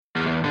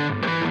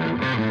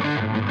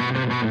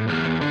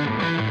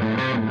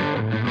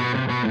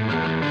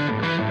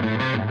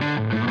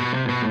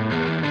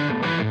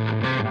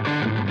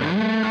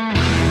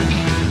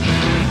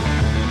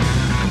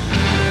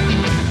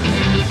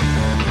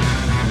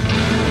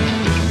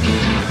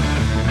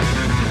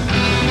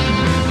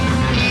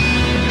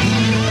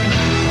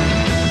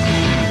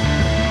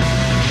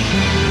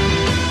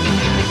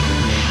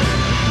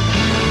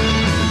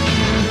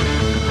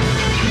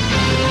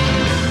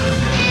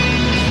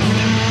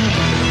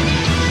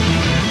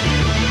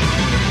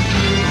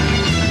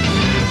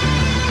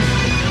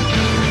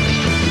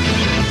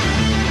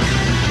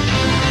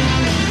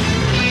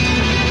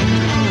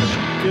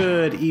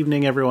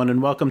evening, everyone,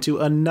 and welcome to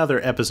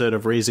another episode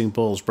of Raising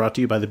Bulls, brought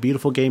to you by the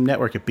Beautiful Game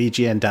Network at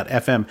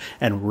BGN.FM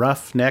and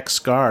Roughneck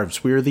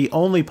Scarves. We're the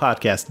only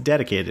podcast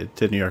dedicated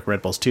to New York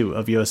Red Bulls 2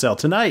 of USL.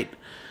 Tonight,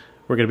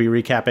 we're going to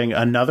be recapping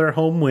another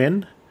home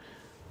win.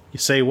 You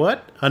say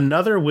what?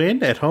 Another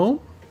win at home?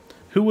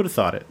 Who would have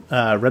thought it?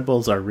 Red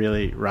Bulls are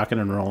really rocking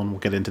and rolling. We'll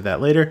get into that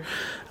later.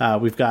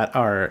 We've got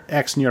our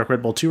ex-New York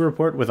Red Bull 2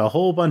 report with a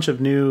whole bunch of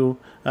new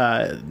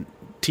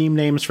team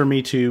names for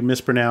me to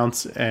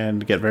mispronounce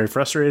and get very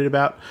frustrated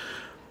about.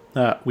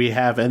 We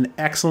have an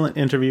excellent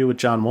interview with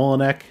John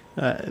Wolyniec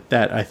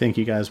that I think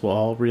you guys will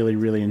all really,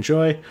 really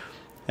enjoy.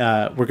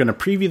 We're going to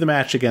preview the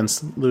match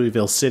against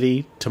Louisville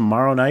City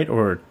tomorrow night,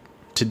 or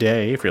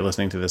today if you're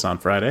listening to this on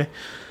Friday,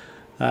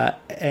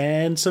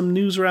 and some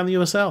news around the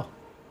USL.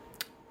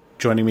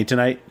 Joining me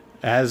tonight,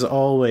 as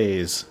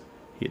always,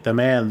 the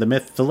man, the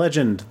myth, the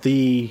legend,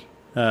 the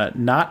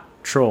not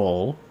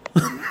troll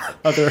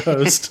other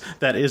host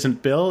that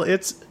isn't Bill.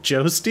 It's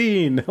Joe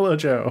Steen. Hello,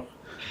 Joe.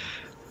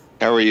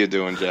 How are you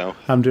doing, Joe?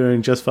 I'm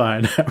doing just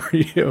fine. How are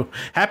you?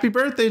 Happy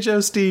birthday, Joe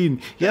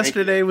Steen.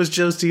 Yesterday was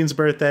Joe Steen's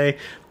birthday.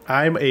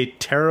 I'm a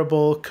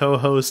terrible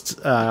co-host,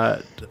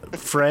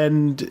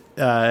 friend,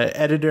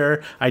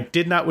 editor. I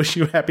did not wish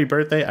you a happy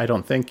birthday, I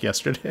don't think,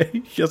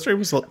 yesterday. Yesterday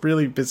was a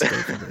really busy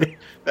day for me.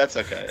 That's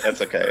okay.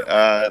 That's okay.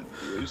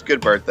 It was a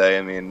good birthday.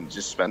 I mean,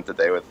 just spent the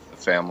day with the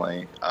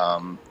family.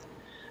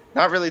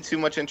 Not really too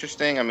much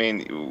interesting. I mean,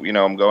 you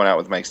know, I'm going out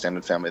with my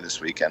extended family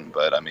this weekend,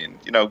 but I mean,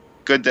 you know,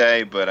 good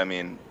day, but I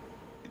mean,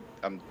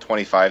 I'm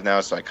 25 now,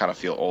 so I kind of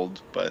feel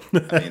old, but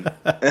I mean,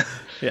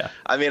 yeah.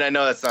 I mean, I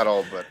know that's not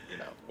old, but you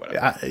know,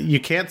 whatever. You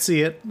can't see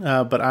it,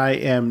 but I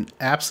am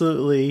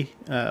absolutely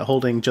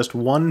holding just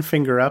one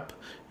finger up.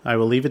 I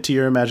will leave it to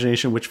your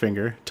imagination which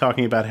finger,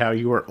 talking about how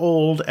you are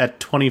old at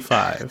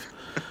 25.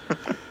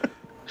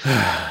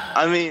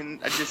 I mean,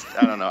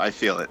 I don't know. I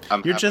feel it.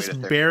 You're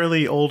just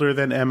barely older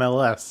than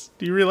MLS.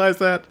 Do you realize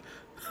that?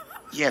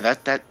 Yeah,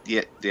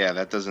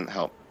 that doesn't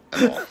help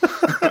at all.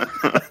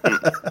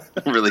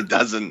 It really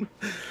doesn't.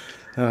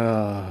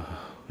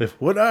 If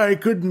what I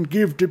couldn't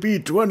give to be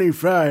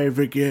 25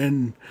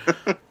 again.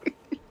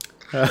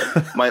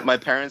 My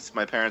parents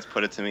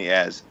put it to me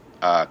as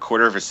a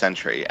quarter of a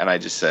century, and I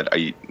just said, "Are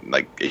you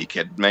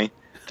kidding me?"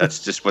 That's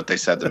just what they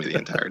said to me the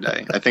entire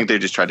day. I think they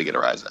just tried to get a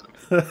rise out of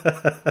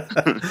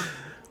me.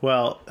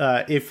 Well,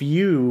 if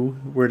you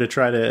were to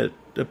try to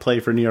play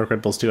for New York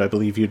Red Bulls 2, I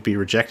believe you'd be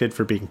rejected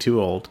for being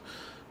too old.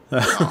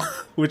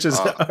 Which is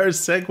our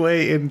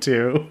segue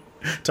into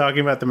talking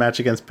about the match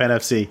against Penn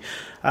FC.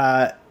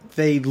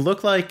 They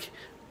look like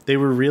they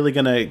were really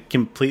going to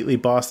completely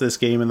boss this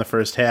game in the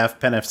first half.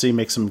 Penn FC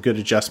makes some good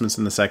adjustments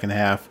in the second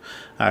half.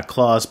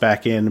 Claws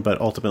back in, but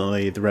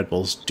ultimately the Red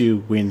Bulls do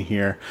win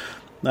here.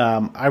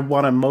 I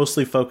want to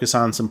mostly focus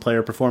on some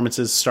player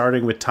performances,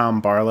 starting with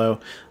Tom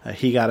Barlow.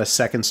 He got a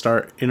second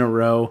start in a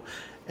row,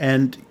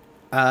 and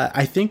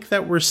I think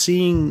that we're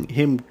seeing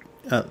him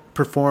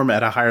perform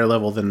at a higher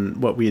level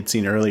than what we had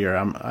seen earlier.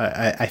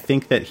 I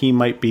think that he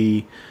might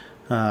be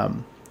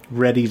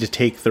ready to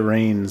take the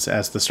reins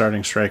as the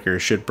starting striker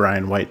should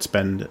Brian White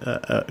spend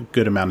a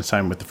good amount of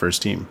time with the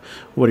first team.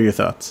 What are your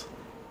thoughts?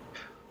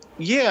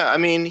 Yeah, I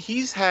mean,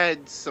 he's had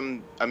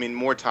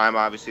more time,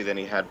 obviously, than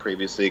he had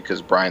previously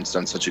because Brian's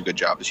done such a good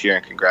job this year,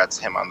 and congrats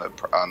to him on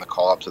the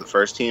call-up to the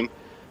first team.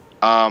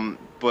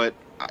 But,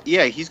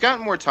 yeah, he's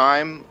gotten more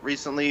time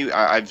recently.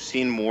 We've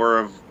seen more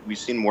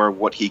of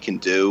what he can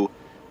do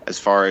as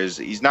far as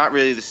he's not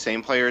really the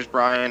same player as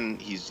Brian.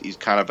 He's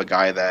kind of a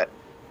guy that,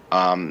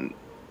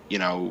 you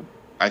know,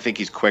 I think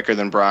he's quicker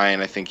than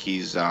Brian. I think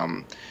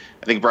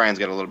Brian's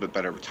got a little bit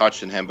better touch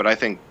than him, but I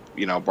think,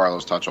 you know,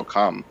 Barlow's touch will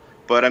come.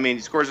 But I mean,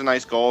 he scores a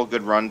nice goal,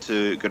 good run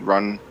into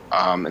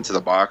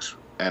the box,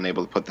 and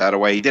able to put that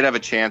away. He did have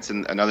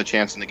another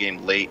chance in the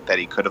game late that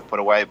he could have put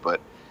away.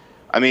 But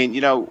I mean,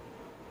 you know,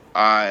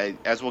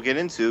 as we'll get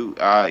into,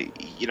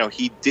 you know,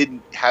 he did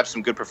have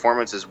some good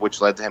performances, which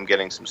led to him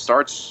getting some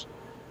starts.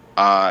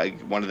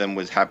 One of them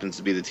happens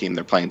to be the team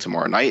they're playing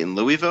tomorrow night in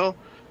Louisville.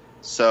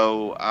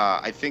 So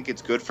I think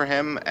it's good for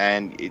him.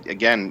 And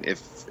again,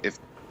 if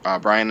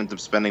Brian ends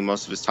up spending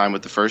most of his time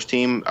with the first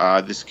team,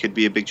 this could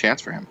be a big chance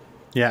for him.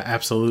 Yeah,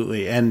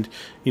 absolutely. And,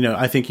 you know,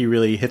 I think you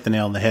really hit the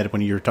nail on the head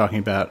when you were talking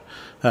about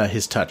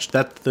his touch.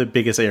 That's the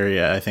biggest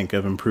area, I think,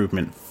 of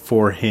improvement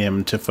for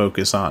him to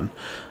focus on.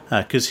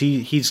 Because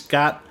he's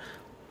got,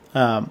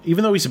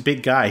 even though he's a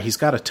big guy, he's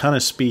got a ton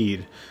of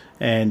speed,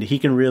 and he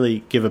can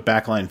really give a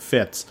backline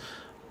fits.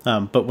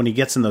 But when he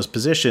gets in those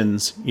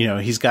positions, you know,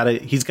 he's got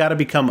to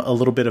become a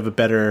little bit of a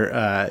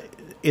better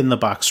in the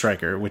box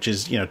striker, which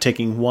is, you know,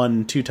 taking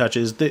 1-2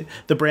 touches, the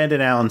Brandon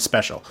Allen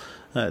special.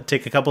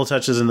 Take a couple of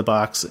touches in the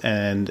box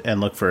and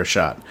look for a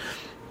shot.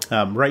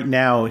 Right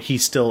now,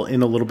 he's still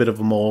in a little bit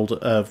of a mold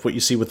of what you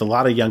see with a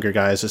lot of younger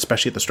guys,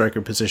 especially at the striker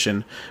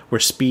position, where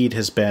speed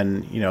has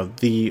been, you know,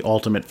 the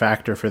ultimate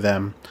factor for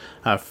them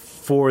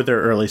for their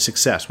early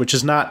success, which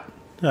is not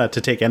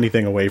to take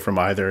anything away from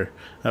either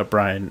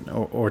Brian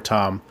or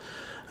Tom.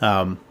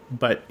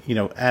 But, you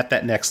know, at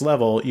that next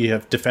level, you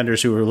have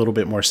defenders who are a little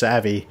bit more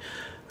savvy.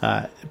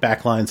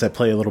 back lines that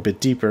play a little bit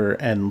deeper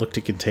and look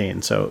to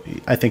contain. So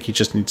I think he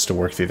just needs to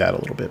work through that a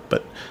little bit.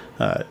 But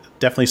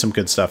definitely some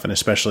good stuff, and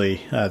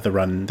especially the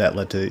run that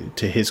led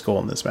to his goal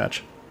in this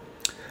match.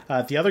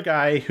 The other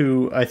guy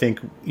who I think,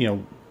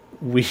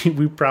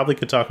 we probably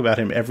could talk about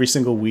him every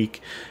single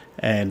week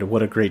and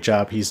what a great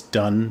job he's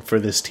done for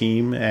this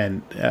team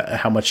and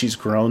how much he's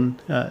grown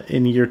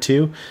in year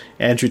 2,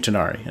 Andrew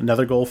Tonari.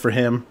 Another goal for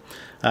him.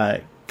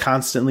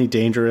 Constantly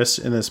dangerous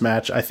in this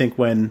match. I think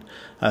when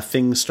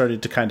things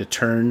started to kind of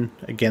turn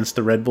against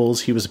the Red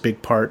Bulls, he was a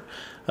big part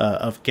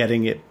of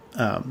getting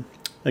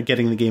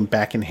the game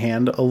back in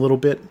hand a little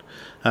bit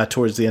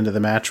towards the end of the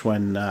match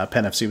when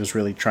Penn FC was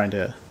really trying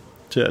to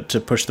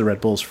push the Red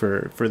Bulls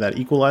for that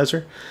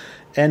equalizer.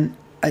 And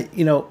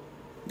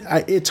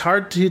it's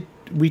hard to.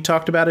 We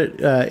talked about it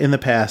in the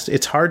past.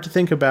 It's hard to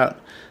think about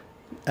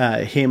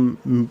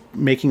him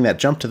making that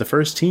jump to the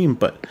first team,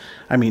 but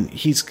I mean,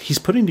 he's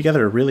putting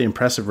together a really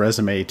impressive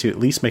resume to at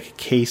least make a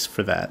case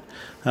for that.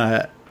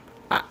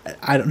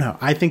 I don't know.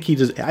 I think he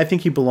does. I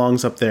think he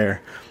belongs up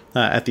there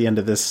at the end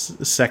of this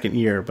second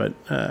year. But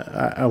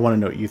I want to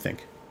know what you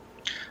think.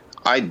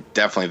 I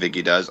definitely think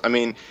he does. I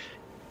mean,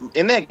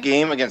 in that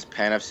game against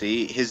Penn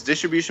FC, his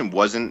distribution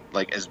wasn't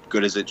like as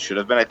good as it should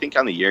have been. I think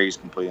on the year he's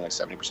completing like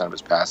 70% of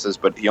his passes,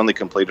 but he only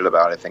completed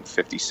about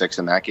 56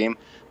 in that game.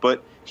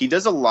 But he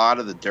does a lot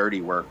of the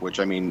dirty work, which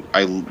I mean,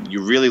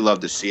 you really love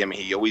to see. I mean,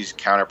 he always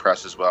counter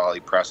presses well. He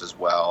presses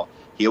well.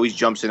 He always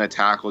jumps in at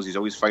tackles. He's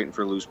always fighting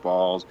for loose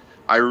balls.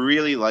 I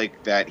really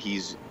like that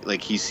he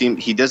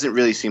doesn't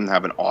really seem to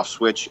have an off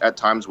switch at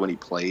times when he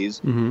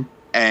plays. Mm-hmm.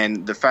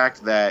 And the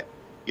fact that,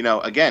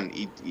 again,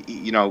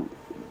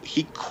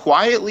 he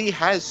quietly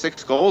has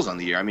 6 goals on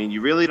the year. I mean,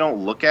 you really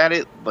don't look at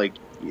it like,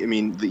 I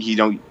mean,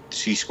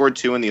 he scored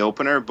 2 in the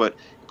opener, but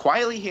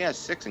quietly he has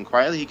 6, and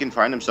quietly he can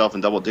find himself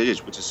in double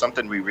digits, which is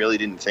something we really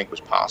didn't think was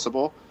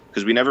possible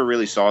because we never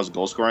really saw his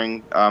goal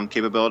scoring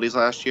capabilities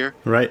last year.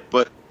 Right.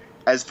 But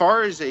as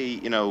far as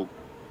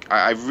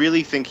I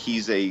really think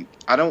he's I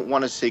don't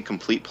want to say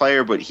complete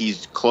player, but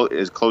he's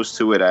as close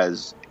to it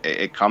as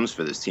it comes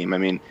for this team. I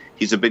mean,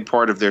 he's a big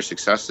part of their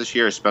success this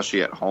year,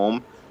 especially at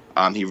home.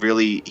 When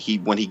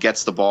he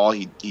gets the ball,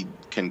 he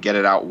can get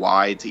it out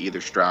wide to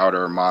either Stroud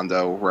or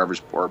Mondo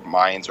or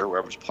Mines or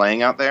whoever's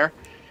playing out there.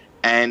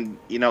 And,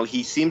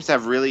 he seems to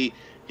have really,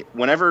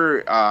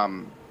 whenever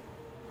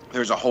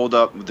there's a hold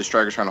up, the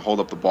striker's trying to hold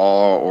up the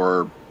ball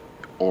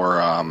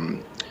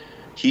or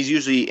he's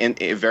usually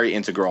very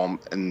integral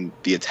in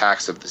the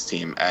attacks of this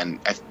team. And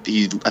I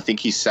think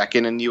he's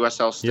second in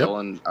USL still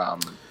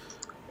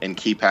in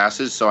key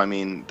passes. So, I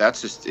mean,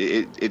 that's just,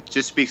 it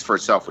just speaks for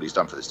itself what he's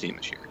done for this team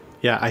this year.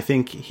 Yeah, I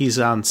think he's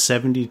on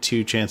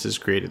 72 chances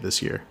created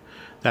this year.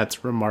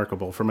 That's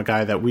remarkable from a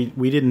guy that we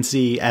didn't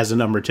see as a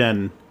number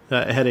 10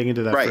 heading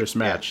into that first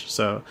match. Yeah.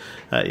 So,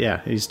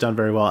 he's done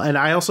very well. And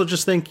I also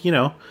just think,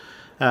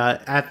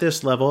 at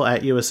this level,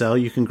 at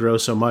USL, you can grow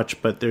so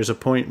much, but there's a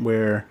point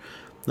where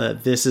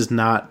this is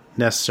not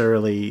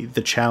necessarily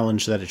the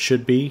challenge that it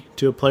should be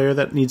to a player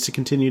that needs to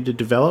continue to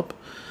develop.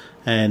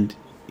 And,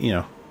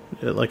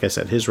 like I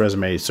said, his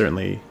resume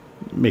certainly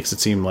makes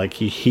it seem like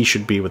he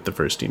should be with the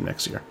first team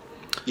next year.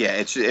 Yeah,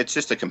 it's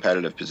just a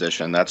competitive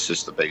position. That's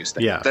just the biggest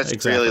thing. Yeah, that's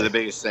exactly. Really the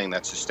biggest thing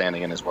that's just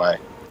standing in his way.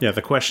 Yeah,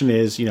 the question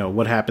is,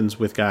 what happens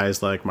with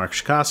guys like Mark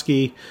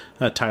Shikoski,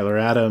 Tyler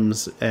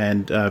Adams,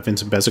 and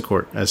Vincent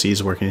Bezecourt as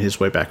he's working his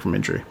way back from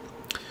injury.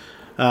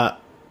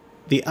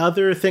 The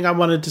other thing I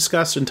want to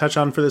discuss and touch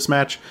on for this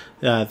match,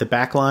 the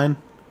back line.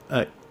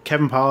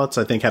 Kevin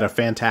Politz, I think, had a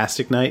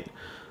fantastic night.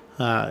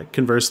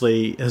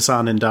 Conversely,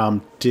 Hassan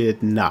Ndam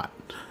did not.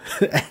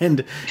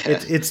 And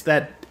it's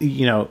that,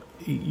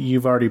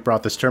 you've already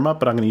brought this term up,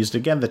 but I'm going to use it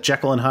again, the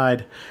Jekyll and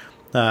Hyde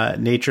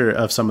nature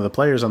of some of the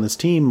players on this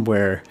team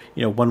where,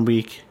 1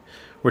 week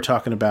we're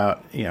talking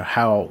about,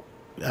 how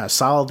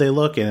solid they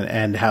look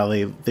and how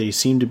they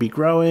seem to be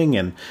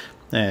growing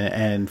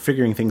and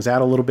figuring things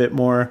out a little bit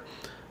more.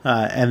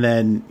 And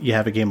then you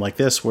have a game like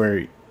this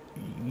where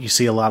you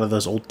see a lot of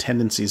those old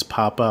tendencies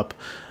pop up.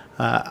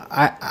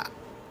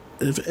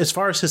 As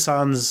far as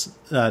Hassan's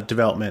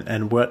development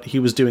and what he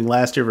was doing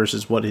last year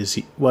versus what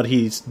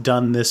he's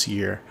done this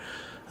year,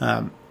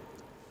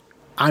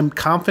 I'm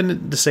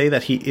confident to say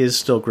that he is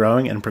still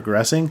growing and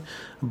progressing,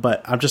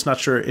 but I'm just not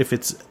sure if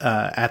it's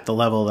at the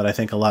level that I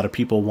think a lot of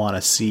people want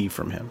to see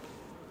from him.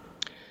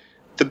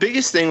 The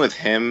biggest thing with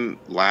him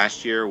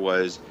last year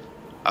was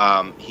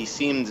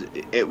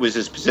it was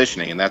his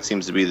positioning, and that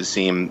seems to be the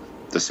same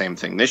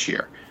thing this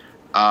year.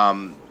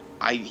 Last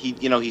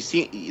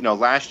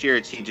year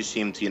he just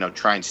seemed to,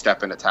 try and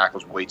step into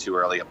tackles way too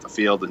early up the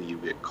field, and you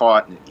get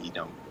caught, and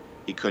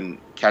he couldn't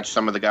catch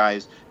some of the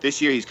guys.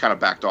 This year he's kind of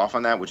backed off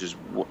on that, which is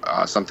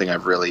something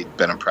I've really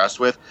been impressed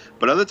with.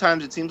 But other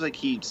times it seems like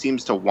he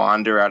seems to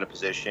wander out of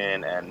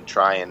position and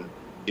try and,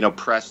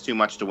 press too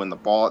much to win the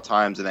ball at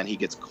times, and then he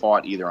gets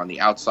caught either on the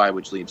outside,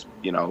 which leaves,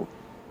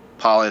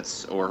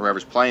 Politz or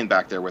whoever's playing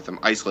back there with him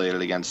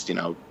isolated against,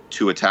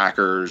 2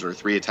 attackers or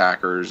 3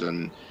 attackers,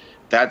 and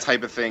that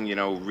type of thing,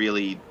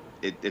 really,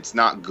 it's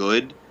not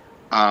good.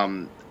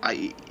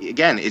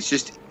 It's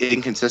just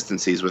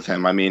inconsistencies with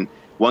him. I mean,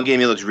 one game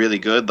he looks really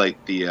good,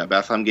 like the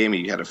Bethlehem game.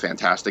 He had a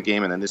fantastic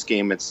game, and then this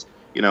game, it's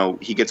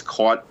he gets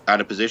caught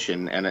out of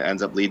position, and it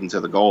ends up leading to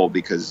the goal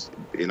because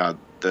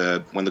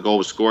when the goal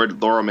was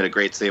scored, Lauro made a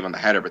great save on the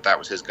header, but that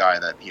was his guy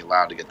that he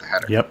allowed to get the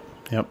header.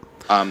 Yep.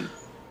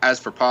 As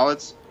for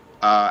Politz,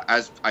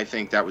 as I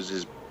think that was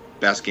his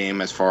best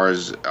game as far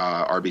as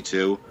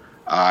RB2.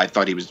 I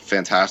thought he was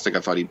fantastic.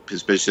 I thought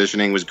his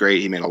positioning was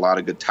great. He made a lot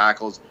of good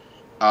tackles.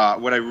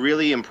 What I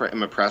really am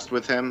impressed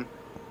with him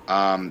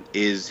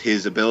is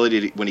his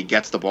ability to, when he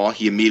gets the ball,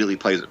 he immediately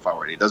plays it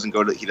forward. He doesn't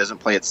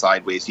play it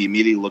sideways. He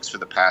immediately looks for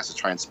the pass to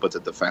try and split the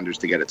defenders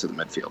to get it to the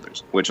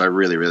midfielders, which I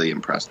really, really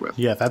impressed with.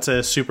 Yeah, that's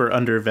a super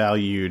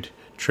undervalued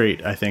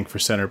trait, I think, for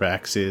center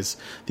backs, is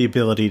the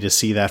ability to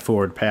see that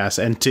forward pass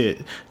and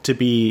to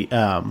be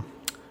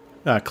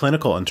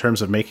clinical in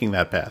terms of making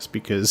that pass,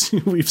 because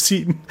we've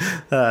seen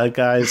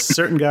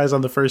certain guys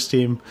on the first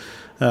team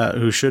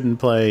who shouldn't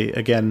play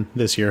again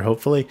this year,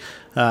 hopefully,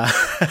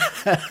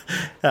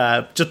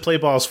 just play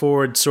balls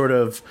forward sort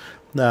of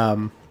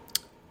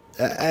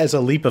as a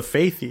leap of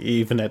faith,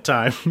 even at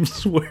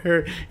times,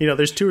 where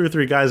there's 2 or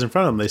 3 guys in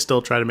front of them, they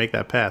still try to make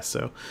that pass.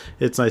 So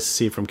it's nice to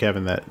see from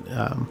Kevin that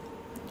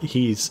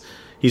he's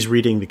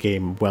reading the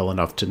game well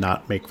enough to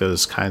not make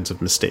those kinds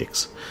of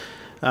mistakes.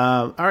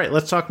 All right,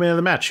 let's talk man of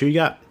the match. Who you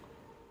got?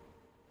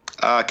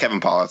 Kevin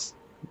Politz.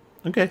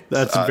 Okay,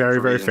 that's very,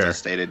 very fair.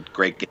 Stated,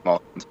 great game.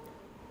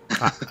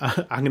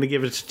 I'm going to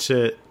give it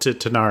to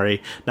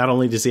Tonari. Not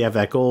only does he have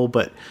that goal,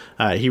 but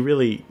he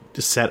really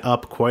set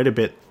up quite a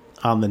bit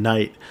on the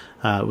night.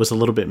 Was a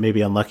little bit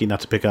maybe unlucky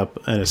not to pick up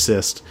an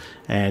assist,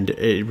 and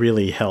it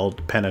really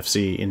held Penn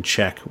FC in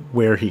check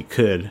where he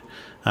could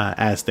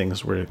as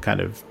things were kind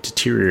of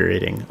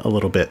deteriorating a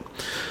little bit.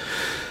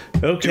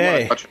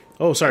 Okay.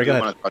 Sorry, go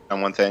ahead. I want to touch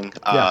on one thing.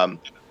 Yeah.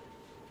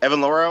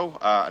 Evan Lauro,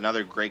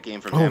 another great game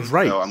from him.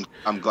 Right. So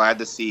I'm glad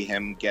to see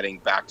him getting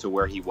back to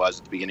where he was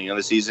at the beginning of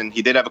the season.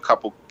 He did have a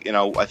couple,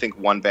 I think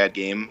one bad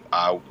game.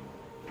 I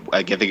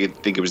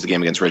think it was the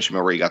game against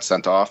Richmond where he got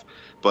sent off.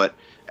 But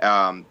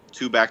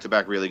 2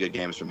 back-to-back really good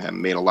games from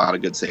him. Made a lot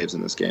of good saves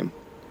in this game.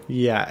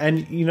 Yeah,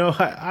 and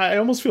I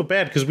almost feel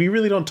bad because we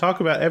really don't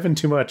talk about Evan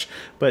too much,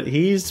 but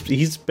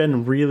he's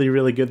been really,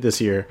 really good this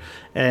year.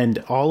 And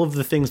all of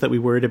the things that we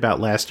worried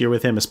about last year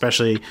with him,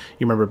 especially, you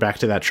remember back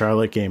to that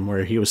Charlotte game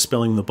where he was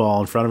spilling the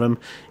ball in front of him.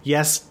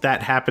 Yes,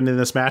 that happened in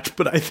this match,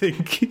 but I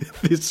think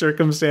the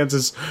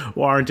circumstances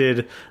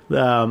warranted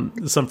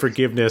some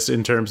forgiveness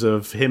in terms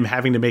of him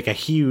having to make a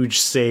huge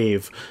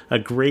save, a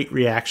great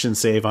reaction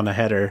save on a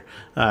header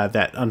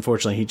that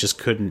unfortunately he just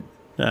couldn't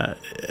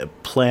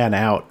plan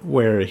out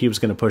where he was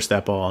going to push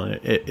that ball, and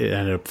it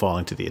ended up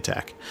falling to the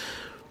attack.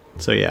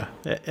 So yeah,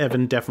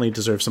 Evan definitely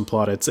deserves some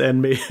plaudits,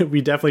 and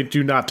we definitely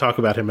do not talk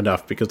about him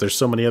enough because there's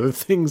so many other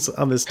things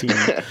on this team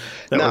that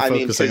we're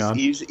focusing on.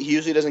 He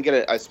usually doesn't get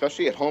it,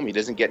 especially at home. He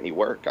doesn't get any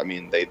work. I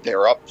mean,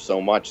 they're up so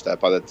much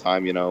that by the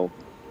time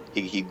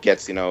he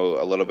gets a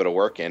little bit of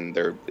work in,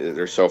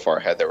 they're so far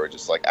ahead that we're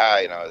just like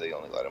they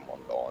only let him one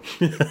goal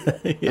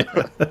on.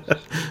 Yeah.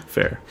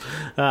 Fair.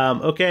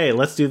 Okay,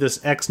 let's do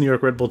this ex-New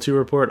York Red Bull 2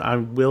 report. I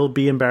will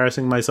be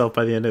embarrassing myself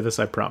by the end of this,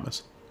 I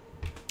promise.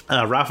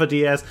 Rafa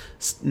Diaz,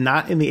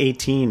 not in the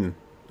 18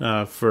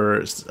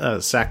 for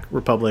Sac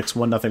Republic's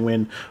 1-0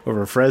 win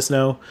over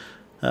Fresno.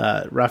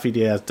 Rafa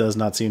Diaz does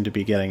not seem to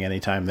be getting any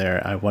time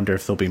there. I wonder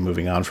if they'll be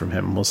moving on from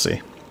him. We'll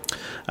see.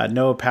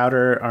 Noah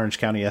Powder, Orange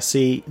County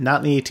SC,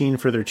 not in the 18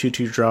 for their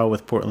 2-2 draw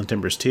with Portland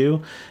Timbers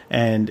 2.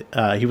 And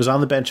he was on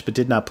the bench but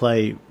did not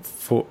play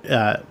for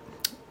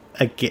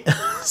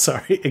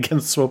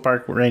against Swope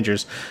Park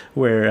Rangers,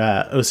 where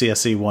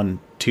OCSC won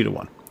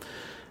 2-1.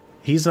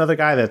 He's another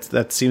guy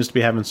that seems to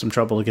be having some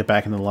trouble to get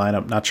back in the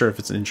lineup. Not sure if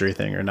it's an injury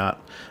thing or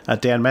not.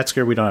 Dan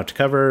Metzger, we don't have to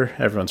cover.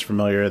 Everyone's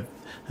familiar.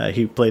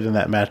 He played in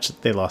that match.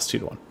 They lost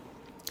 2-1.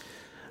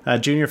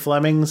 Junior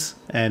Flemings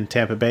and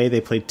Tampa Bay,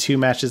 they played 2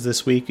 matches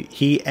this week.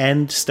 He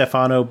and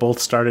Stefano both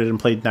started and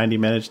played 90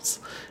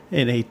 minutes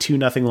in a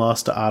 2-0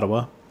 loss to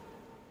Ottawa.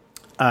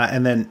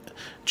 And then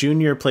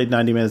Junior played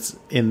 90 minutes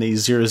in the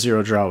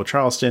 0-0 draw with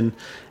Charleston,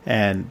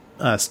 and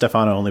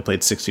Stefano only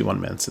played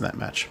 61 minutes in that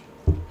match.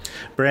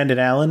 Brandon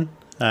Allen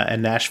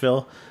and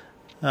Nashville,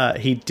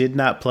 he did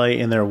not play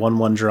in their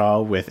 1-1 draw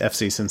with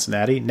FC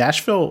Cincinnati.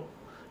 Nashville,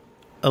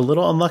 a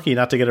little unlucky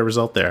not to get a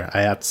result there,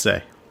 I have to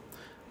say.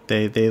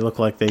 They look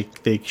like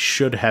they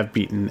should have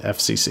beaten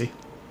FCC,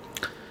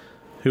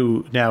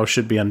 who now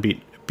should be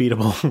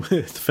unbeatable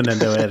with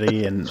Fernando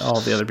Eddy and all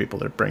the other people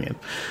they're bringing.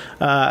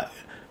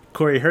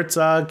 Corey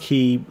Herzog,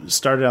 he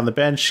started on the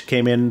bench,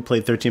 came in,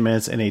 played 13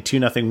 minutes in a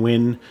 2-0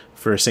 win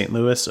for St.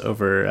 Louis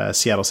over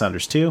Seattle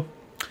Sounders 2.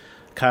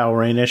 Kyle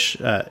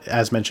Rainish,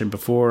 as mentioned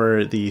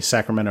before, the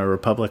Sacramento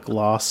Republic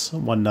loss,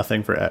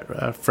 1-0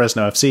 for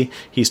Fresno FC.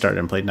 He started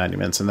and played 90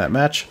 minutes in that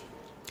match.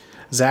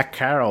 Zach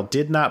Carroll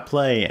did not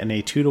play in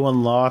a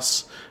 2-1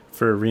 loss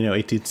for Reno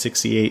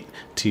 1868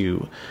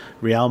 to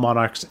Real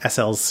Monarchs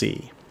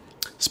SLC.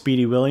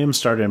 Speedy Williams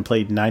started and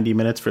played 90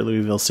 minutes for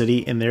Louisville City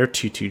in their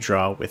 2-2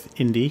 draw with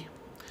Indy.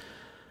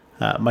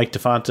 Mike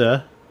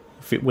DeFonta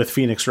with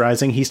Phoenix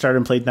Rising. He started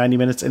and played 90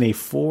 minutes in a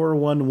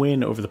 4-1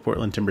 win over the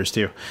Portland Timbers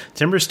 2.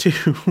 Timbers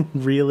 2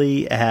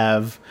 really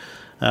have,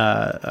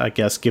 I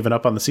guess, given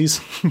up on the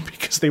season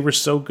because they were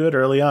so good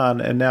early on,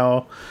 and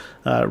now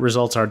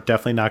results are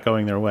definitely not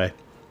going their way.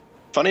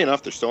 Funny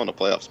enough, they're still in a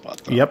playoff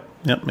spot, though. Yep.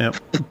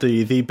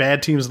 The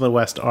bad teams in the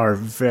West are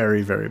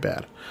very, very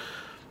bad.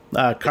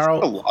 Carl,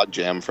 it's a log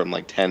jam from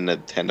like 10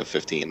 to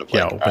 15. Of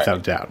like, without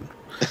a doubt.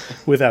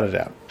 Without a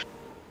doubt.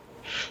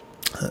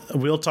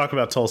 We'll talk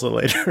about Tulsa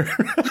later.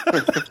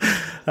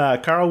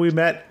 Carl, we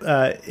met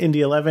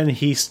Indy 11.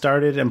 He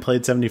started and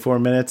played 74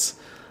 minutes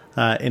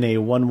in a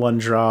 1-1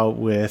 draw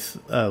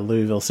with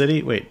Louisville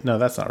City. Wait, no,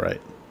 that's not right.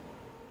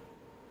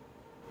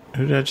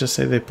 Who did I just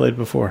say they played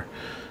before?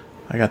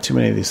 I got too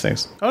many of these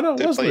things. Oh, no,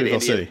 it was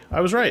Louisville City.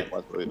 I was right.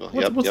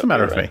 What's the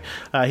matter with me?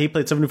 He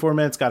played 74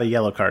 minutes, got a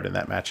yellow card in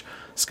that match.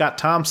 Scott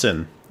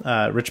Thompson,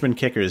 Richmond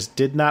Kickers,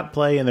 did not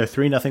play in their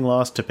 3-0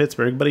 loss to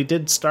Pittsburgh, but he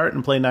did start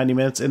and play 90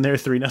 minutes in their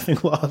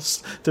 3-0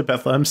 loss to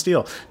Bethlehem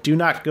Steel. Do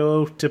not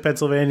go to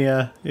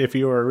Pennsylvania if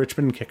you are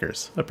Richmond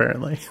Kickers,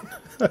 apparently.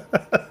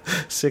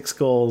 6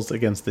 goals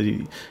against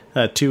the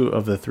 2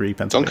 of the 3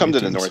 Pennsylvania Don't come to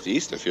teams. the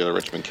Northeast if you're the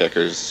Richmond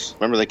Kickers.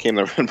 Remember, they came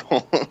to Red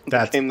Bull.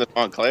 They came to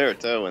Montclair,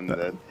 too,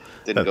 and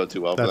didn't go too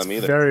well for them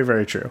either. That's very,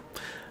 very true.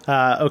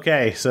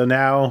 Okay, so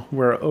now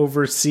we're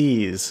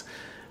overseas.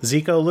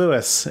 Zico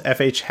Lewis,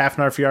 FH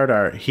Hafnar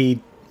Fjardar.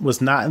 He was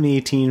not in the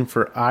 18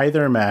 for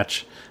either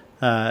match,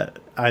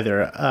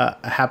 either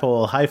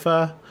Hapoel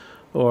Haifa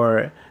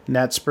or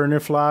Nat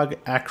Spurneflag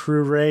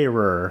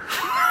Akureyrer.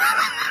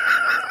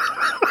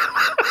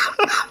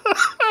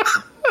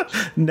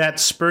 Nat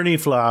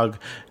Spurneflag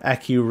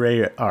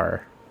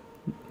Akureyrer.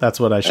 That's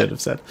what I should have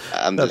said.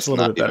 That's a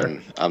little bit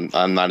better.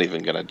 I'm not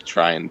even going to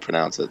try and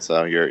pronounce it,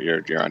 so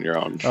you're on your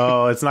own.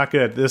 Oh, it's not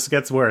good. This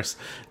gets worse.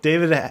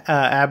 David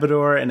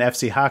Abador and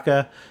FC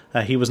Haka.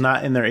 He was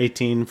not in their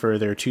 18 for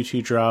their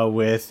 2-2 draw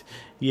with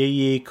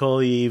Yeyi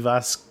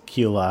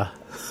Kolivaskula.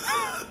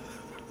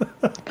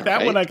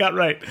 That one I got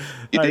right.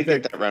 You did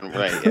get that one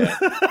right, yeah.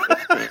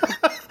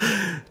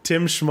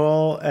 Tim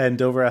Schmoll and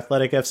Dover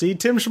Athletic FC.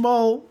 Tim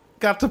Schmoll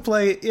got to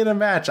play in a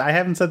match. I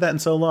haven't said that in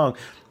so long.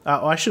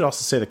 I should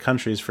also say the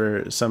countries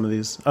for some of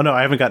these. Oh, no,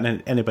 I haven't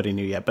gotten anybody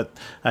new yet, but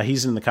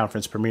he's in the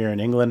Conference Premier in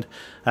England.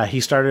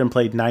 He started and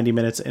played 90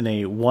 minutes in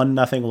a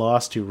 1-0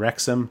 loss to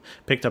Wrexham,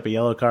 picked up a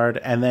yellow card,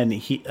 and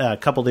then a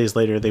couple days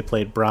later they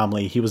played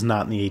Bromley. He was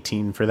not in the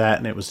 18 for that,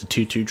 and it was a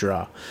 2-2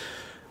 draw.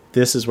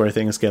 This is where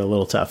things get a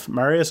little tough.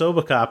 Marius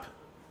Obakop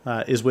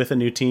is with a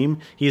new team.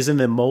 He's in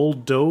the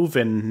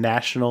Moldovan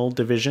National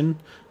Division.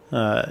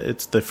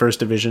 It's the first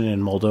division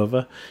in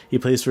Moldova. He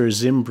plays for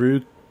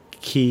Zimbru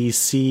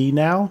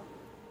Chisinau.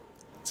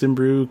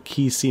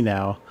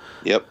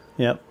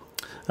 Yep.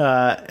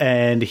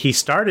 And he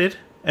started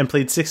and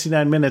played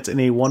 69 minutes in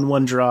a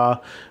 1-1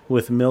 draw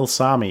with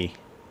Milsami.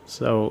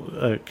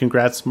 So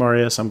congrats,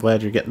 Marius. I'm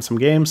glad you're getting some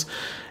games.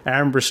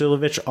 Aaron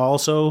Brasilovic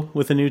also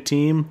with a new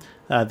team.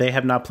 They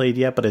have not played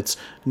yet, but it's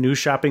New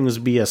Shoppings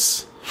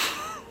Bias.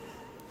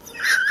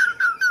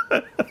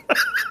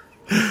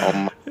 Oh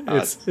my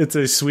God. It's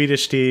a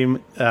Swedish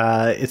team.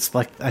 It's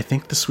like, I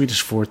think, the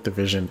Swedish 4th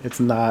division. It's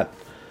not.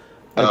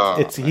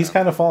 He's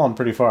kind of fallen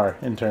pretty far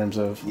in terms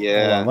of.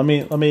 Yeah. Let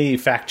me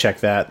fact check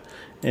that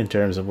in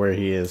terms of where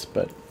he is,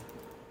 but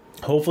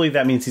hopefully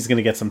that means he's going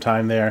to get some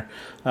time there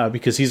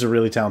because he's a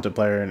really talented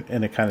player,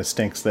 and it kind of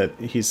stinks that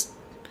he's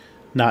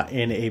not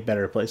in a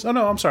better place. Oh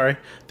no, I'm sorry.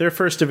 They're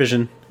first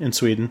division in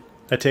Sweden.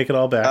 I take it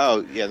all back.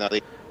 Oh yeah, no,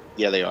 they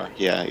are.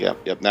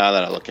 Yep. Now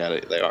that I look at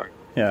it, they are.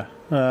 Yeah.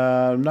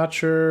 I'm not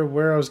sure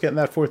where I was getting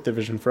that 4th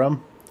division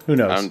from. Who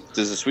knows?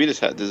 Does the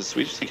Swedish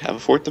league have a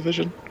 4th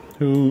division?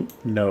 Who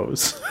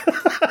knows?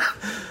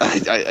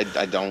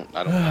 I don't.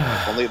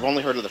 I've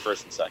only heard of the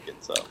 1st and 2nd.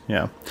 So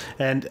yeah.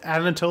 And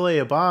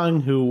Anatoly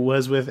Abang, who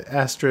was with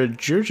Astra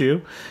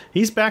Giurgiu,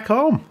 he's back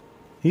home.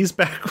 He's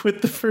back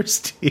with the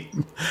first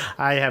team.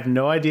 I have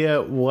no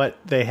idea what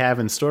they have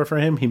in store for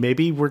him.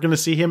 We're going to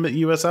see him at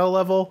USL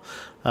level.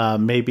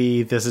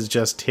 Maybe this is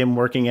just him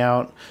working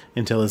out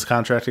until his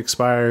contract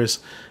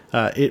expires.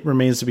 It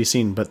remains to be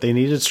seen. But they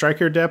needed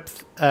striker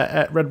depth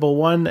at Red Bull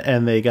 1,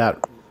 and they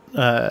got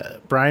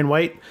Brian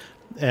White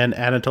and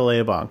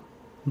Anatoly Abang.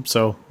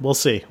 So we'll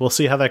see. We'll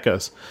see how that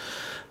goes.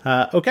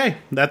 Okay,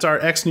 that's our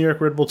ex-New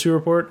York Red Bull 2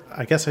 report.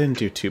 I guess I didn't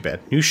do too bad.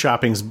 New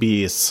Shoppings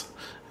Bees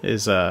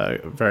is a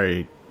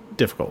very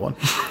difficult one.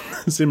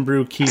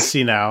 Zimbru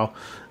Chisinau.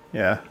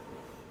 Yeah.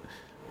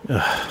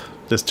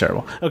 Just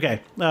terrible. Okay,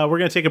 we're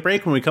going to take a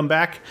break. When we come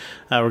back,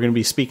 we're going to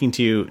be speaking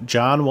to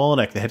John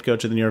Wolyniec, the head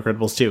coach of the New York Red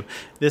Bulls 2.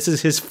 This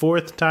is his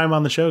 4th time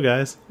on the show,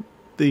 guys.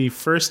 The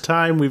first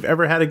time we've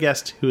ever had a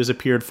guest who has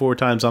appeared 4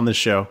 times on this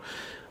show,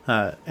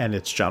 and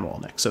it's John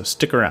Wolyniec. So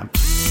stick around.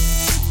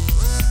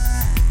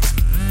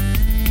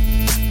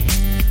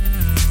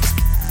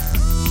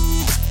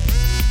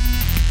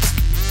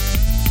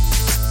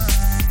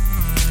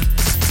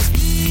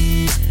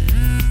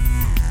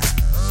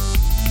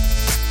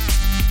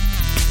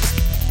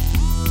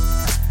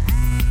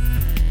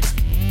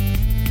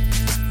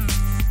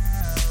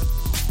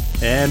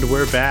 And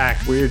we're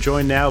back. We are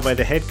joined now by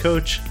the head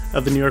coach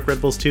of the New York Red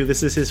Bulls 2.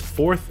 This is his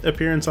 4th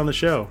appearance on the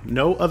show.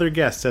 No other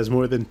guest has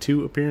more than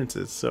 2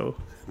 appearances. So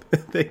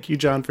thank you,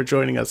 John, for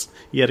joining us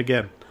yet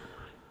again.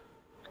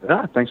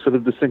 Yeah, thanks for the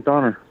distinct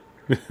honor.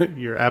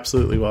 You're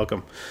absolutely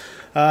welcome.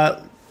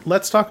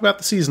 Let's talk about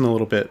the season a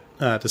little bit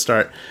to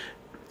start.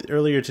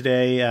 Earlier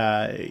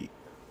today,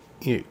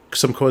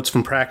 some quotes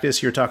from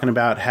practice. You're talking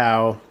about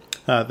how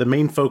the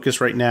main focus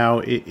right now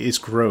is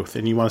growth,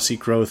 and you want to see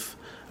growth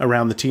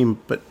around the team.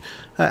 But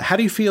how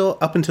do you feel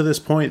up until this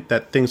point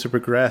that things have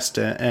progressed,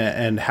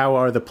 and how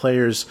are the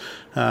players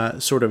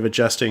sort of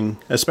adjusting,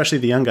 especially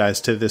the young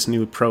guys, to this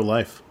new pro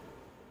life?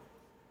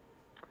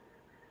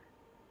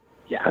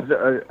 Yeah,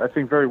 I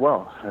think very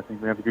well. I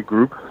think we have a good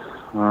group.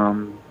 We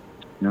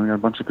got a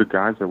bunch of good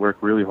guys that work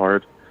really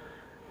hard.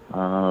 We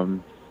have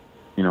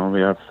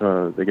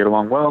they get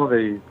along well.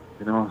 They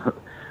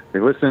they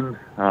listen.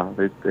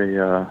 They're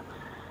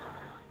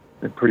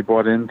pretty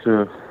bought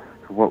into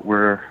what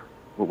we're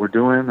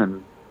doing,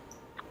 and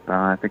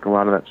I think a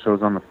lot of that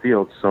shows on the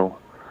field. So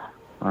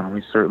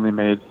we certainly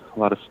made a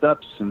lot of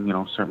steps, and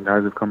certain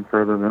guys have come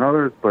further than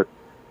others. But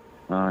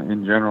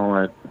in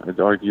general, I'd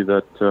argue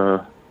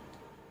that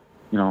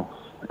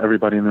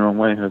everybody in their own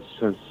way has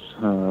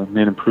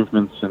made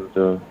improvements, and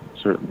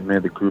certainly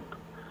made the group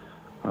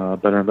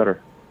better and better.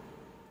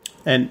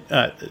 And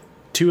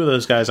 2 of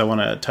those guys I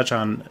want to touch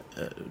on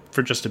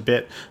for just a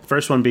bit. The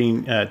first one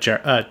being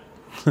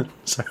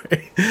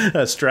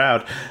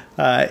Stroud.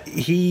 I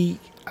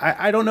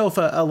don't know if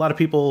a lot of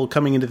people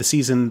coming into the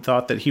season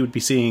thought that he would be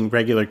seeing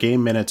regular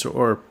game minutes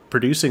or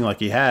producing like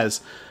he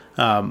has,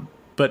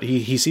 but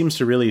he seems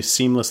to really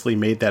seamlessly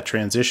made that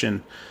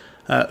transition.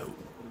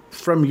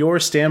 From your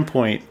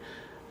standpoint,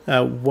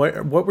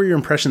 what were your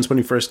impressions when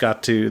you first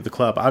got to the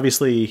club?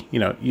 Obviously,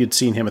 you'd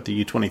seen him at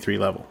the U23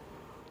 level.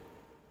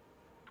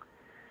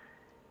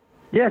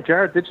 Yeah,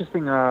 Jared's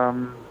interesting.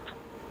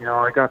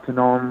 I got to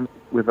know him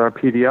with our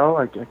PDL.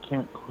 I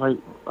can't quite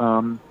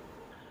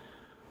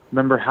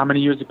remember how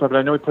many years he played, but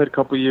I know he played a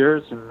couple of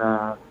years, and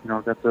got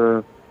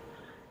to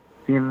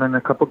see him in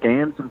a couple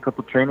games and a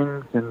couple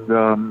trainings, and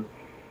I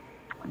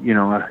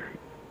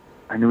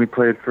knew he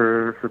played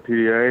for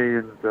PDA,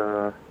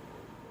 and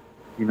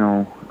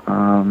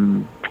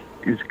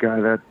he's a guy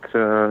that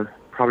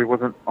probably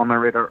wasn't on my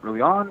radar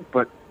early on,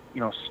 but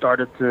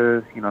started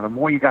to the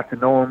more you got to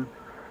know him,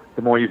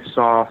 the more you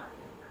saw,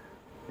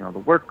 the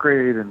work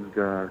rate, and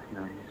you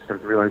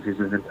start to realize he's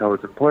an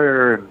intelligent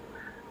player,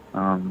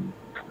 and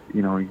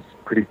he's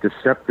pretty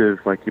deceptive.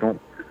 Like, you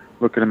don't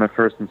look at him at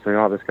first and say,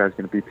 "Oh, this guy's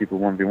going to beat people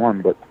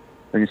 1v1," but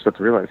then you start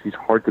to realize he's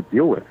hard to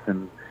deal with.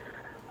 And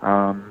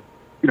I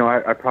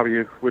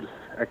probably would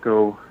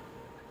echo.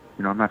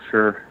 I'm not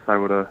sure if I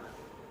would have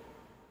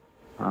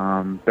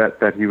bet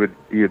that he would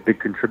be a big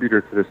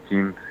contributor to this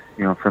team,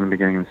 from the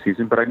beginning of the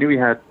season. But I knew he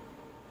had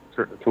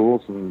certain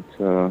tools, and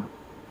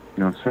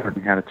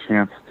certainly had a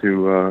chance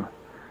to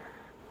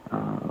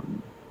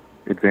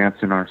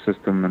advance in our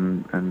system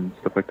and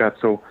stuff like that.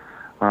 So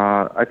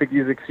I think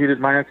he's exceeded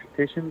my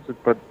expectations,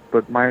 but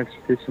my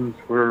expectations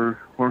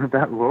weren't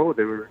that low.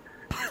 They were,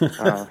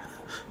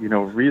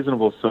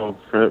 reasonable. So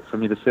for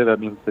me to say that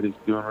means that he's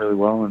doing really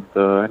well, and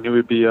I knew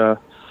he'd be.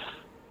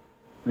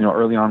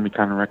 Early on we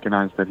kind of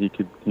recognized that he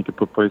could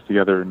put plays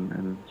together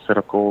and set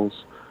up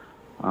goals,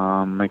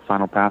 make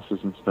final passes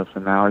and stuff.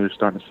 And now you're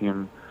starting to see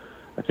him,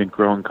 I think,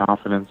 grow in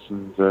confidence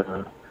and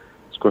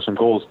score some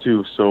goals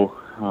too. So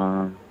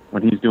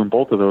when he's doing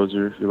both of those,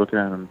 you're looking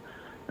at him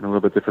in a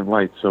little bit different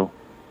light. So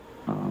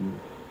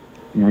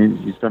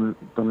he's done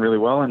really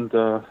well, and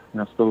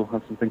still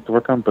has some things to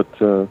work on. But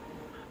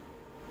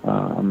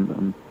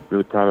I'm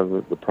really proud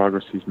of the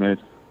progress he's made.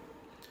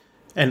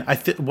 And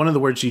one of the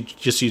words you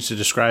just used to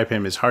describe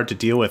him is hard to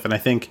deal with. And I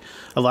think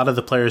a lot of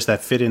the players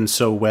that fit in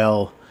so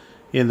well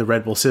in the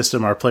Red Bull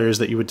system are players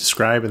that you would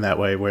describe in that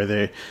way, where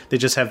they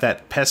just have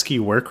that pesky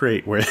work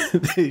rate where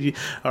they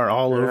are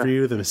all over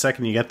you the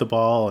second you get the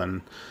ball,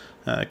 and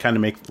kind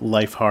of make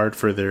life hard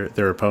for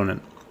their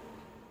opponent.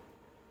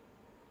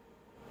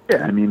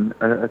 Yeah, I mean,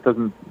 it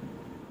doesn't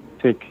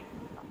take...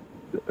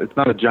 It's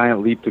not a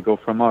giant leap to go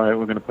from, all right,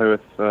 we're going to play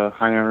with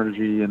high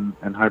energy and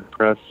high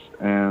press,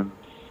 and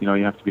you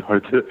have to be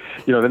hard to,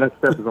 the next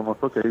step is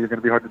almost, okay, you're going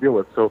to be hard to deal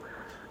with. So,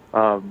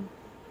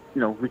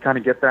 we kind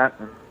of get that,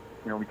 and,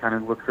 we kind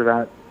of look for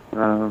that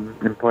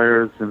in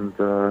players, and,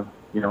 of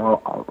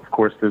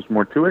course there's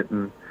more to it,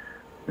 and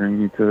you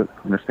need to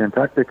understand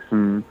tactics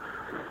and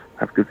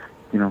have good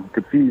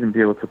feet and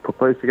be able to put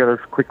plays together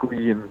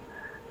quickly and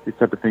these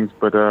type of things.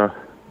 But,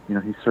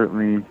 he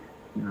certainly,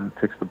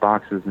 ticks the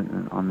boxes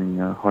on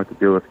the hard to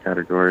deal with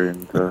category,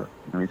 and,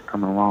 he's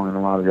coming along in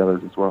a lot of the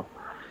others as well.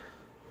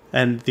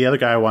 And the other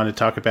guy I wanted to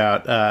talk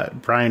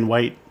about, Brian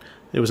White,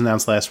 it was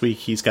announced last week.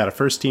 He's got a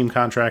first-team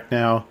contract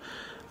now.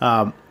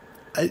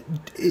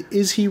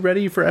 Is he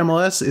ready for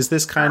MLS? Is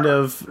this kind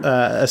of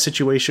a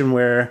situation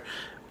where,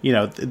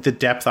 the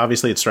depth,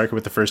 obviously, at striker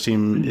with the first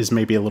team is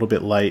maybe a little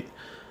bit light,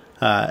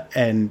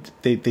 and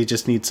they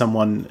just need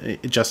someone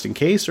just in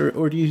case?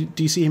 Or do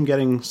you see him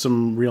getting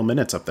some real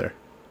minutes up there?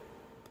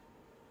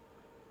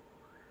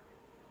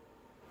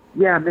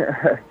 Yeah,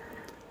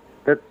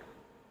 that's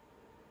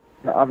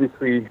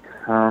obviously,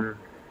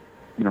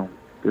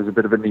 there's a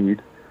bit of a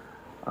need,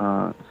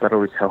 so that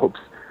always helps.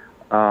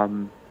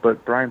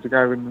 But Brian's a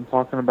guy we've been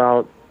talking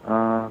about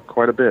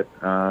quite a bit.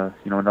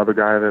 Another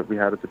guy that we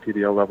had at the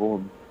PDL level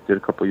and did a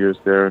couple of years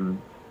there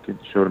and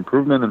showed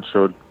improvement and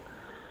showed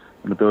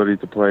an ability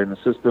to play in the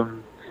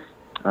system.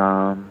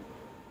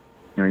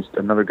 He's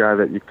another guy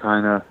that you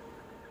kind of,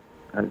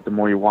 the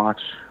more you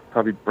watch,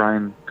 probably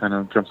Brian kind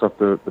of jumps off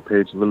the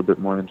page a little bit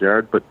more than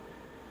Jared, but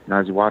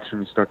as you watch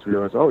him, you start to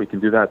realize, he can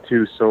do that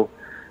too. So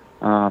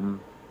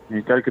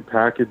he's got a good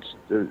package,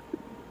 as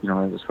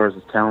far as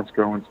his talents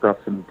go and stuff.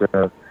 And,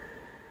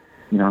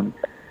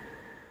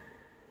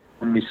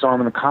 when we saw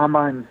him in the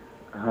combine,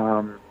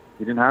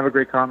 he didn't have a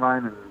great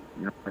combine, and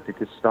I think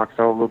his stock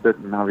fell a little bit.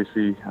 And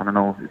obviously, I don't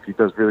know if he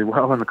does really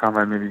well in the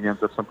combine, maybe he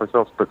ends up someplace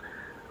else. But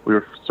we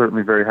were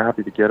certainly very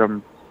happy to get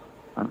him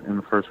in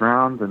the first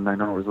round, and I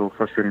know it was a little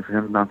frustrating for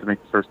him not to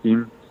make the first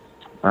team.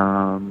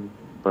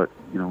 But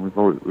we've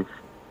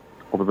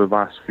over the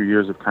last few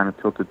years have kind of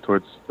tilted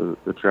towards the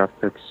draft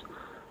picks,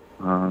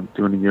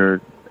 doing a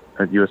year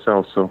at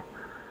USL. So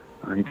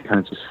he kind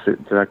of just fit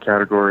into that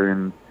category,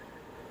 and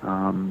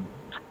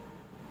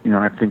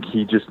I think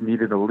he just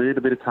needed a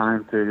little bit of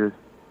time to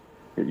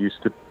get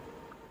used to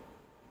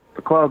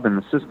the club and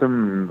the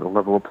system and the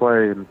level of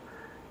play. And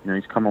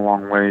he's come a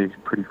long way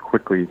pretty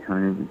quickly. I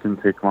mean, it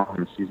didn't take long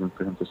in the season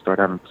for him to start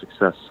having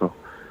success. So,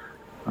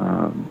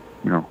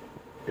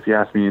 if you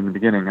asked me in the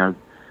beginning, I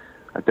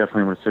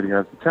definitely would have said he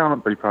has the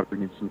talent, but he probably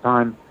needs some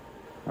time.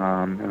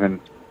 And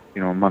then,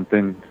 a month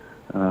in,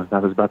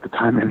 that was about the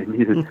time that he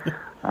needed.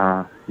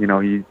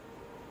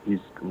 He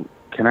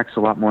connects a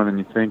lot more than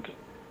you think.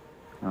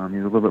 He's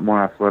a little bit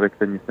more athletic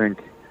than you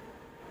think.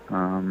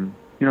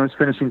 His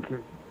finishing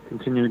can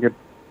continue to get.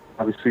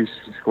 Obviously,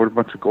 he scored a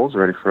bunch of goals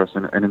already for us,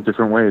 and in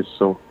different ways.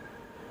 So,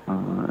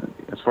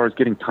 as far as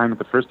getting time with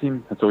the first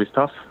team, that's always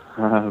tough.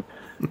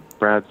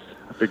 Brad's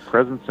a big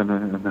presence and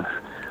a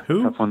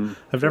tough one.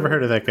 I've never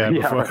heard of that guy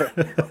before.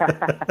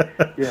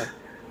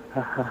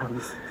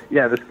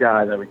 Yeah, this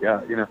guy that we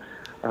got,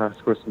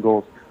 scores some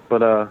goals.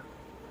 But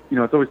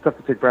it's always tough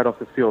to take Brad off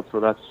the field, so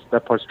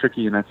that part's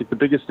tricky. And I think the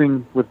biggest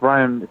thing with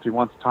Brian, if he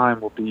wants time,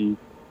 will be,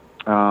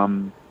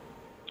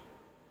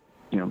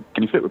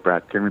 can he fit with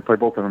Brad? Can we play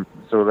both of them?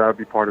 So that would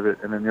be part of it.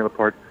 And then the other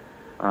part,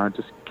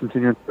 just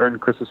continue to earn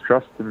Chris's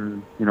trust.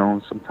 And,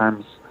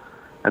 sometimes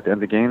at the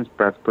end of games,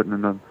 Brad's putting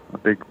in a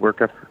big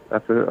work effort.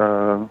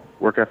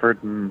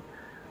 And,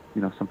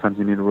 sometimes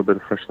you need a little bit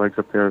of fresh legs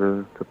up there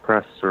to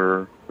press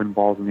or win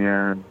balls in the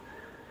air and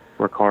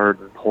work hard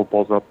and hold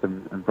balls up.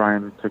 And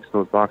Brian ticks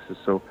those boxes.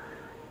 So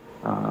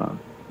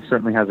he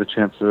certainly has a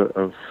chance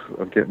of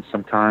getting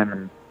some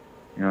time.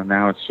 And,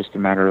 now it's just a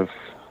matter of,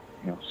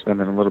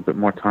 spending a little bit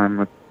more time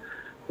with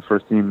the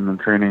first team and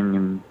training,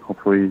 and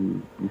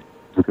hopefully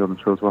the field and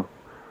show as well.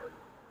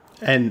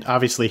 And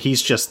obviously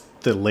he's just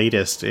the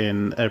latest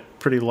in a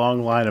pretty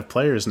long line of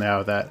players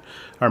now that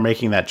are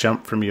making that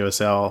jump from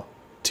USL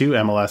to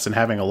MLS and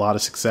having a lot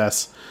of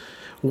success.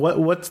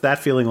 What's that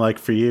feeling like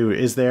for you?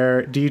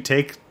 Do you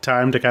take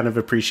time to kind of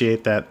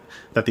appreciate that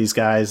these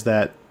guys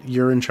that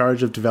you're in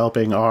charge of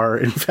developing are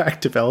in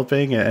fact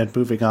developing and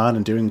moving on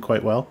and doing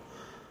quite well?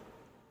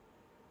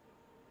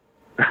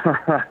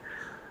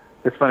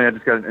 It's funny, I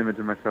just got an image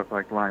of myself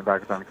like lying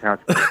back on the couch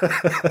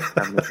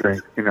having a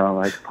drink,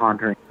 like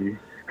pondering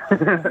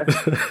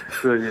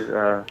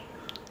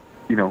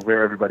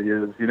where everybody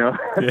is, Yeah.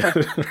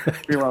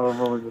 Meanwhile,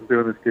 I'm only been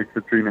doing this gig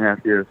for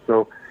 3.5 years.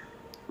 So,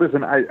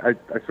 listen, I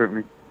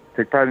certainly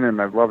take pride in it, and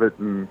I love it,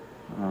 and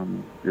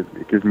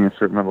it gives me a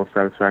certain level of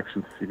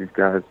satisfaction to see these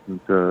guys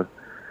and put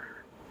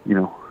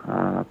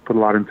a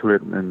lot into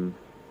it, and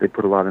they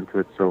put a lot into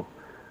it. So,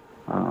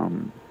 I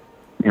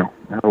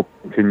hope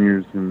it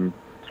continues, and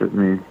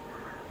certainly,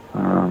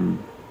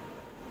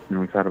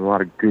 we've had a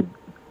lot of good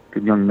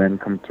young men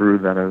come through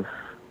that have,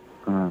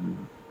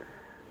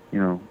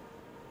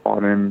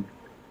 bought in,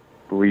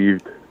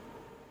 believed,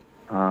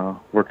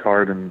 worked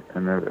hard, and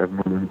have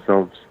moved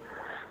themselves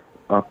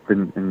up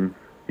in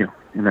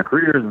their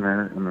careers and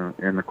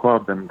in the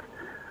club. And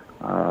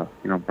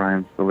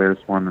Brian's the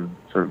latest one, and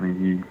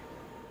certainly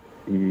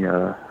he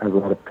has a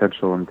lot of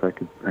potential, and I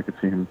could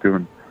see him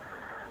doing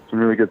some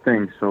really good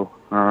things. So,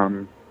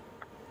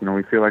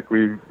 we feel like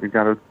we've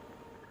got a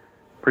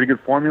pretty good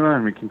formula,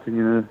 and we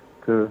continue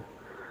to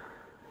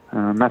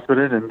mess with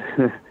it and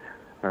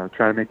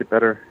try to make it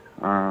better.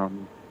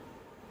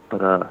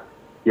 But I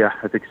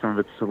think some of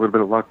it's a little bit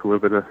of luck, a little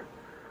bit of,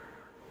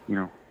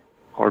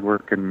 hard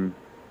work, and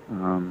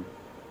a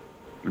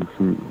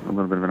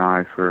little bit of an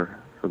eye for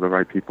the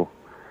right people.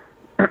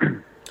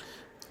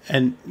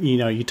 And,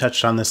 you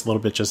touched on this a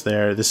little bit just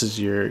there. This is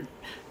your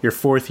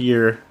fourth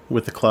year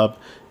with the club.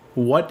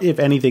 What, if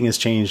anything, has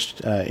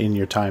changed in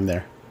your time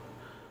there?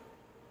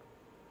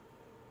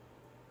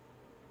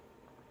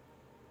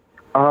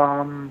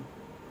 The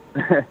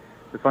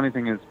funny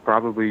thing is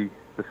probably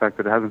the fact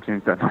that it hasn't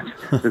changed that much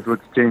is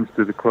what's changed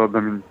to the club. I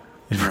mean,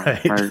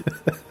 right.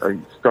 I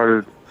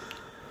started,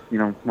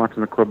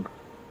 watching the club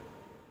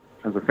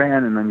as a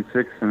fan in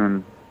 '96, and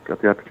then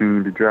got the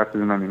opportunity to be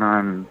drafted in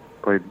 '99, and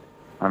played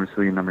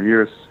obviously a number of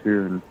years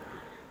here, and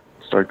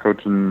started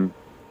coaching.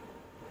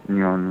 You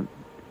know,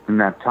 in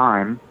that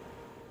time,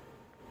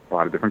 a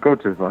lot of different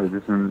coaches, a lot of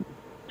different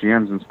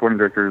GMs and sporting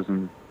directors,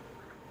 and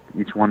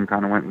each one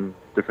kind of went in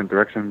different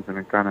directions, and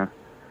it kind of,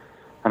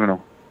 I don't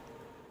know,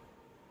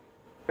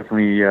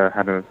 definitely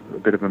had a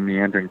bit of a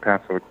meandering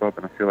path for the club,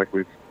 and I feel like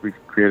we've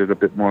created a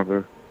bit more of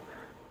a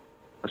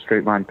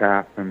straight line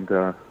path. And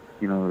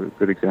you know, a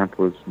good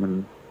example is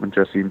when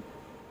Jesse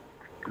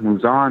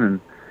moves on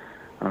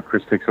and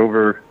Chris takes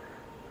over.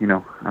 You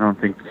know, I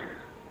don't think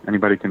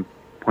anybody can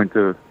point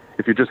to,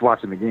 if you're just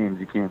watching the games,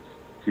 you can't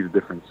see the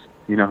difference.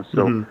 You know,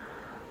 so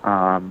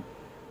I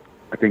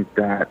think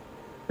that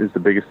is the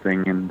biggest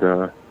thing, and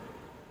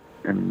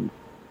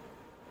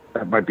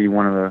that might be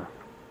one of the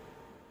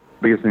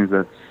biggest things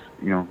that's,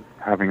 you know,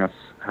 having us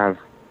have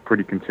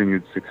pretty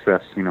continued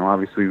success. You know,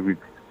 obviously we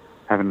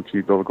haven't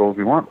achieved all the goals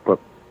we want, but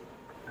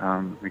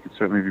we could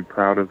certainly be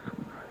proud of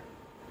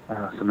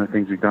some of the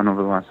things we've done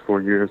over the last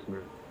 4 years.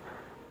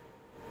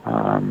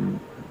 And,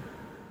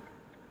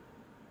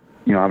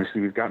 you know,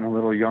 obviously we've gotten a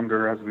little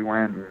younger as we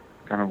went and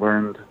kind of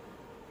learned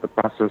the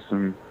process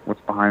and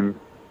what's behind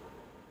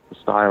the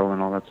style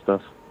and all that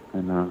stuff.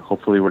 And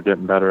hopefully we're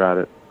getting better at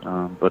it.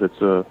 But it's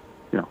you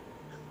know,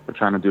 we're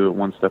trying to do it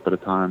one step at a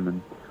time,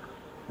 and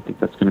I think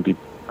that's going to be,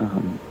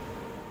 you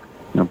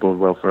know, bode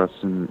well for us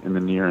in the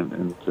near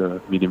and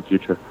medium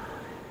future.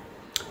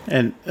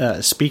 And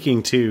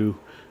speaking to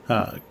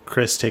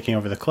Chris taking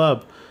over the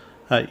club,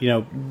 you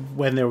know,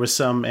 when there was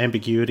some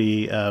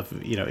ambiguity of,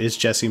 you know, is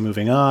Jesse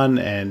moving on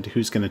and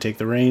who's going to take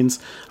the reins?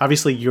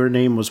 Obviously, your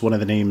name was one of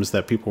the names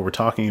that people were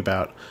talking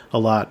about a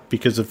lot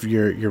because of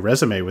your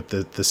resume with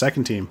the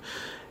second team.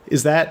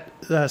 Is that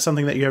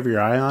something that you have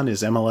your eye on?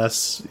 Is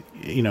MLS,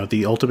 you know,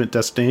 the ultimate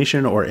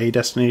destination or a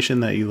destination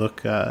that you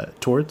look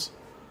towards?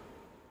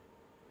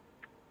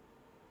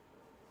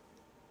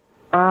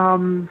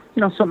 You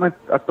know, something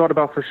I've thought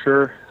about for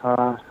sure.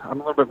 I'm a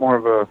little bit more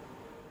of a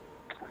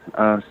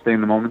stay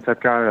in the moment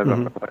type guy. I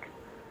like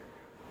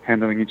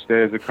handling each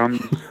day as it comes.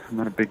 I'm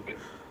not a big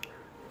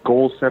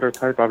goal setter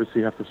type.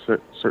 Obviously, you have to set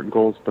certain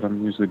goals, but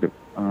I'm usually a bit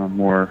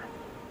more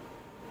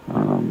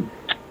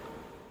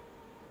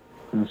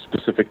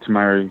specific to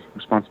my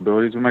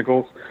responsibilities and my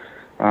goals.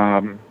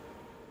 You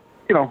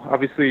know,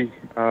 obviously,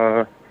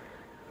 I've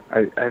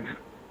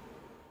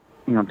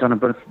you know, done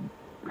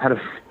had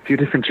a few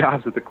different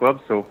jobs at the club,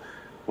 so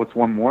what's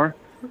one more?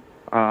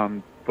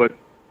 But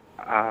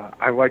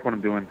I like what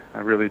I'm doing. I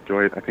really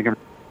enjoy it. I think I'm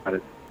at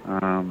it.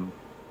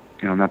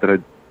 You know, not that I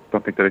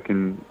don't think that I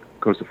can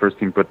coach the first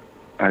team, but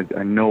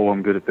I know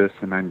I'm good at this,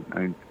 and I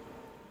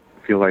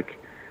feel like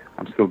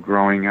I'm still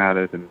growing at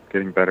it and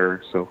getting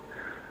better. So,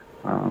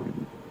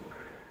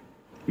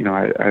 you know,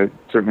 I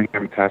certainly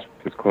am attached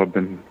to this club,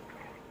 and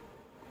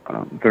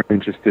very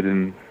interested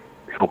in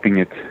helping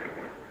it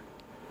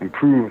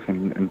improve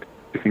and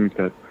things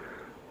that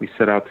we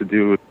set out to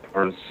do as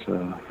far as,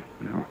 you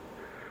know,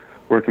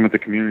 working with the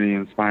community,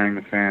 inspiring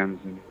the fans,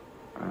 and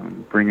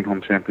bringing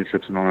home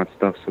championships and all that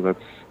stuff. So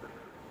that's,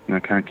 you know,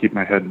 kind of keep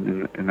my head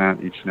in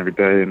that each and every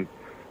day.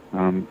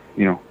 And,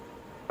 you know,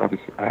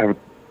 obviously I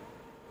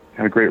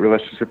had a great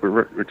relationship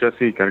with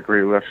Jesse, got a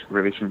great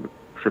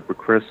relationship with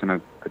Chris,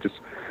 and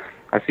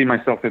I see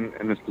myself in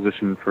this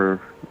position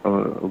for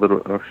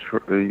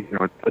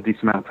a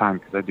decent amount of time,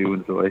 because I do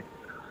enjoy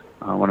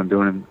what I'm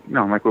doing. And, you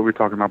know, like what we were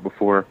talking about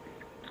before,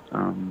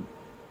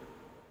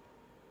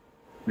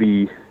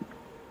 the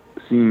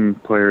seeing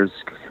players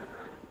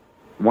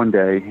one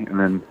day and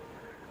then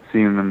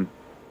seeing them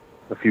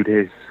a few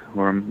days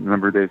or a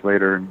number of days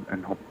later,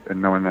 and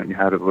knowing that you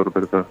had a little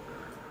bit of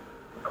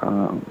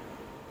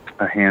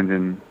a hand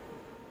in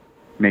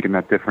making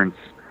that difference,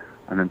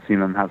 and then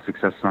seeing them have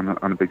success on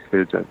a big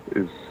stage, that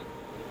is,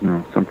 you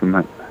know, something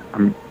that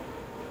I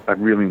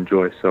really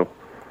enjoy. So,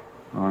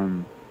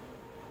 you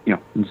know,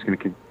 I'm just going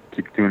to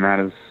keep doing that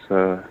as,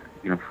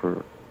 you know,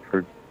 for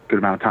a good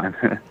amount of time.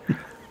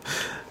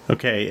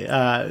 Okay,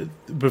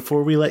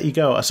 before we let you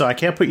go, so I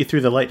can't put you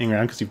through the lightning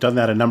round because you've done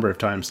that a number of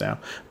times now,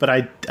 but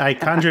I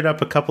conjured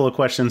up a couple of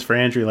questions for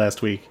Andrew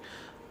last week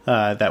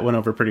that went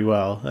over pretty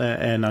well,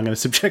 and I'm going to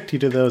subject you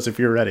to those if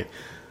you're ready.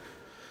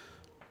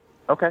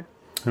 Okay.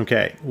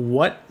 Okay,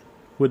 what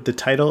would the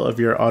title of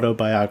your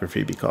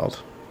autobiography be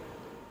called?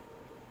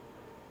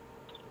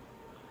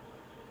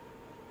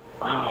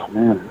 Oh,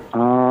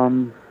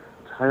 man.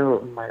 Title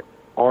of my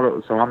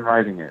auto, so I'm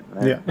writing it,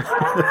 right? Yeah.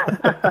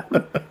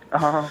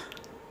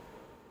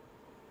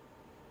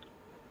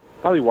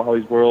 Probably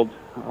Wally's World.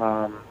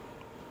 I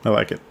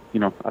like it.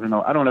 You know, I don't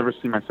know. I don't ever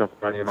see myself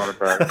writing an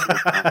autobiography.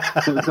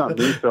 It's not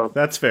me, so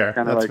that's fair.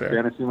 Kind of like fair.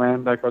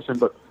 Fantasyland, that question.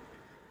 But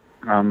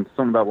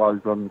something about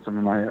Wally's World and some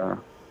of my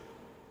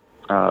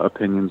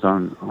opinions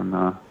on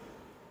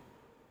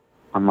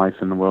life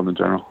and the world in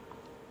general.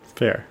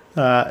 Fair.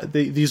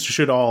 These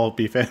should all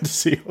be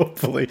fantasy,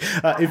 hopefully.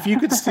 If you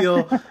could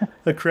steal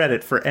the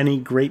credit for any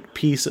great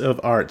piece of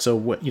art, so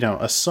what,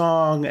 a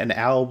song, an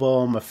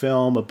album, a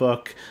film, a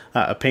book,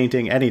 a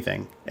painting,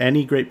 anything,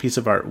 any great piece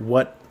of art,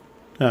 what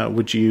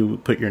would you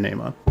put your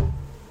name on?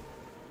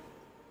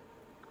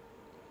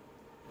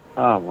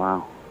 Oh,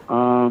 wow.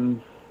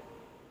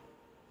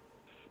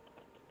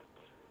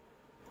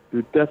 It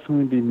would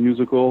definitely be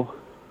musical.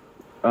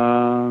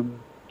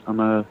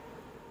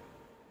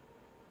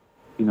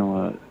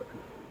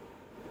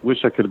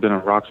 Wish I could have been a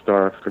rock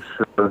star for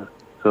sure.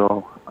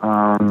 So,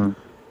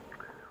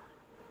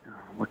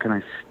 what can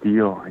I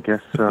steal? I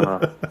guess, trying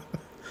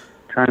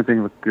to think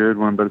of a good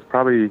one, but it's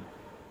probably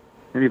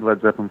maybe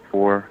Led Zeppelin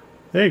 4.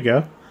 There you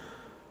go.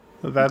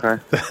 Okay.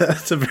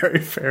 That's a very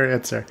fair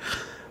answer.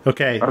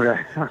 Okay.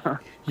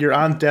 You're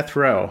on death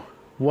row.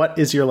 What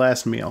is your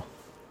last meal?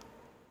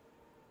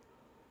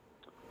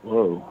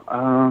 Whoa.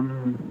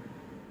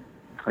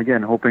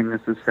 Again, hoping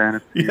this is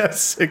fantasy.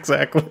 Yes,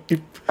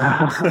 exactly.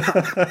 The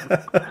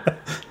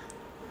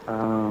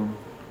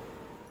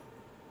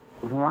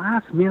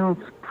last meal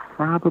is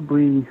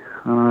probably,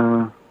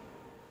 you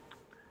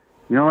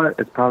know what?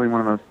 It's probably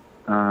one of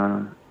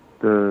those,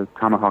 the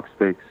tomahawk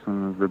steaks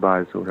and the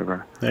ribeyes or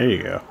whatever. There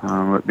you go.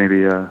 With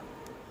maybe a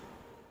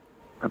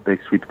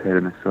baked sweet potato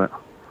next to it.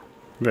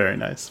 Very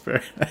nice,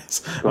 very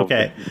nice.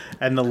 Okay,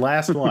 and the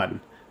last one.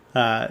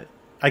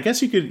 I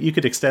guess you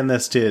could extend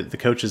this to the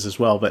coaches as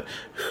well, but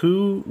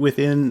who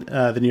within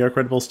the New York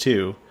Red Bulls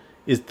 2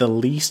 is the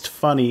least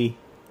funny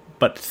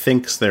but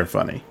thinks they're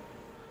funny?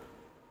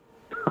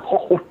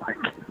 Oh my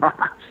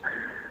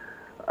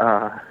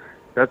gosh.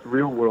 That's a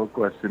real world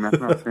question. That's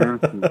not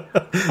fantasy.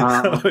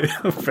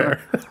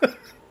 Fair.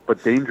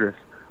 But dangerous.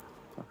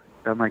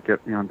 That might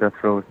get me on death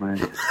row with my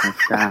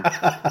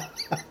staff.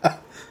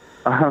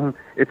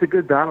 It's a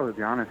good battle, to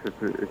be honest.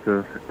 It's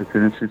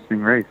an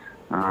interesting race.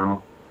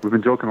 We've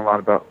been joking a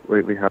lot about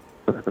lately how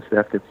the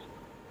staff gets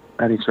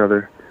at each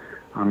other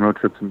on road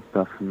trips and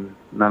stuff, and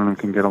none of them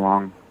can get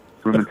along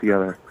swimming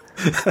together.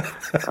 This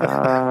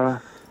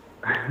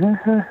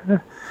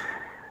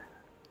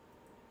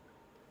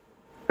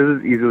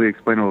is easily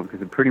explainable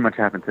because it pretty much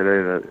happened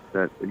today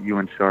that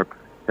Ewan Sharp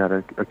got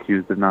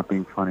accused of not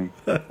being funny.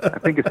 I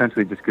think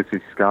essentially just because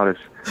he's Scottish,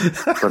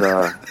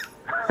 but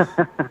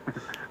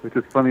which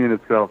is funny in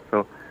itself.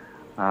 So,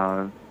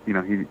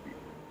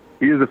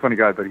 he is a funny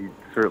guy, but he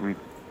certainly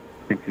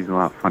thinks he's a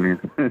lot funnier.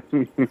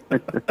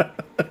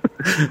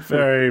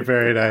 Very,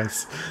 very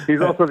nice. He's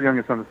also the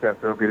youngest on the staff,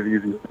 so it'll be the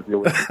easiest to deal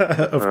with.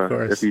 Of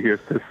course. If he hears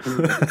this.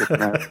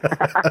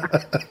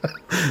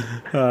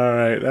 All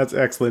right, that's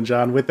excellent,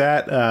 John. With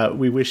that,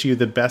 we wish you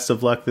the best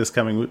of luck this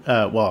coming,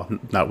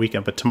 not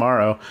weekend, but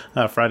tomorrow,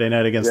 Friday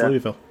night against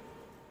Louisville.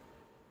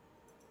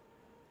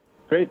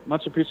 Great,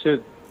 much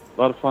appreciated.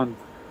 A lot of fun,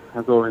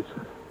 as always.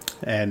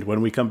 And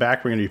when we come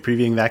back, we're going to be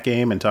previewing that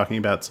game and talking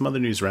about some other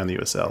news around the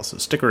USL, so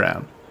stick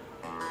around.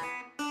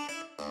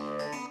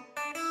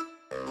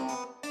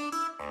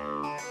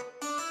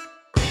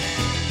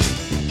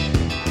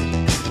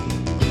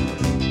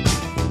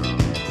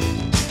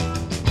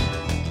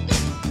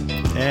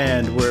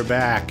 And we're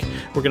back.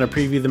 We're going to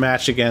preview the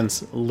match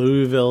against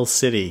Louisville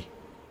City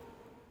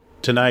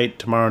tonight,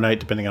 tomorrow night,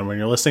 depending on when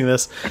you're listening to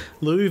this.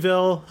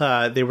 Louisville,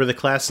 they were the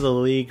class of the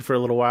league for a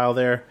little while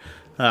there.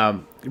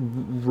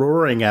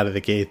 Roaring out of the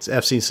gates.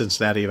 FC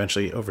Cincinnati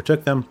eventually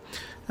overtook them,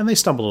 and they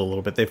stumbled a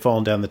little bit. They've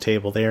fallen down the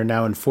table. They are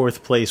now in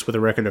fourth place with a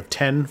record of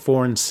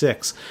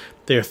 10-4-6.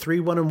 They are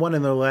 3-1-1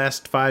 in their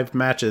last 5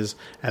 matches,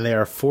 and they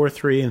are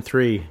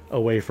 4-3-3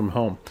 away from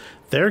home.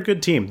 They're a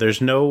good team.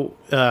 There's no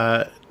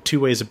two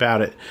ways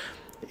about it.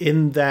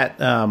 In that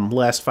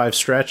last 5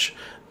 stretch,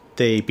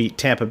 they beat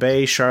Tampa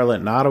Bay, Charlotte,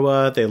 and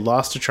Ottawa. They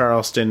lost to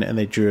Charleston, and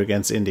they drew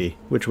against Indy,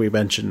 which we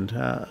mentioned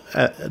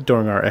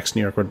during our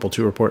ex-New York Red Bull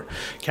 2 report.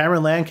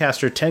 Cameron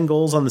Lancaster, 10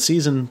 goals on the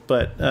season,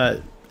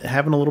 but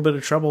having a little bit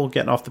of trouble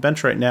getting off the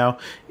bench right now.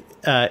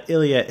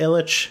 Ilya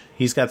Ilic,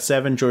 he's got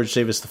 7. George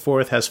Davis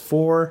IV has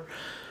 4.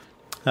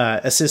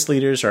 Assist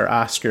leaders are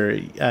Oscar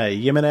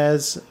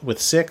Jimenez with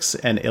 6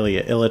 and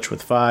Ilya Ilic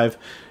with 5.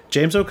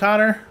 James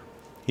O'Connor,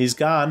 he's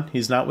gone.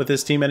 He's not with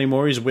his team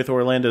anymore. He's with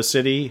Orlando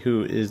City,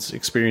 who is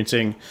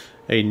experiencing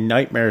a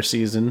nightmare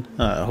season.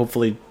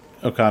 Hopefully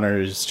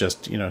O'Connor is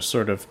just,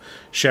 sort of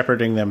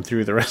shepherding them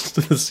through the rest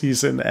of the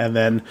season and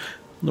then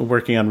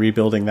working on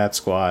rebuilding that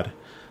squad.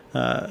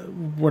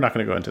 We're not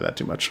going to go into that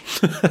too much.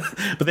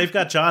 But they've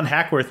got John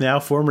Hackworth now,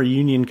 former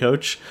Union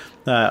coach,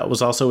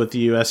 was also with the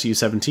US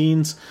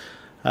U17s.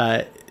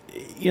 A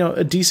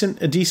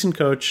decent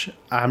coach.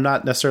 I'm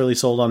not necessarily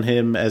sold on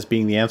him as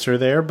being the answer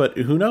there, but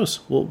who knows?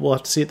 We'll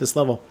have to see at this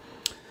level.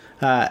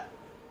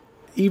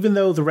 Even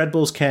though the Red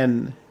Bulls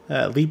can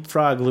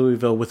leapfrog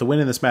Louisville with a win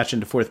in this match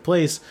into 4th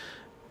place,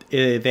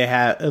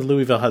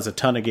 Louisville has a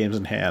ton of games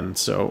in hand,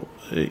 so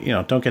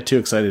don't get too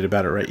excited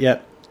about it right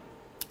yet.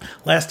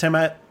 Last time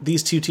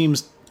these two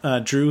teams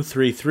drew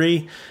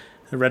 3-3.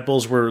 The Red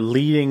Bulls were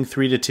leading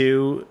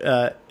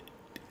 3-2.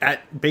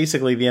 At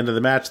basically the end of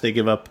the match, they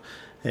give up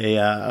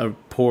a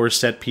poor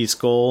set piece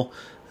goal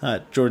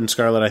Jordan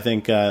Scarlett, I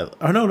think. Oh,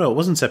 no, it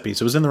wasn't set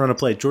piece. It was in the run of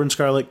play. Jordan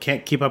Scarlett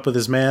can't keep up with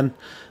his man,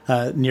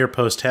 near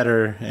post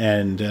header,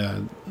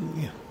 and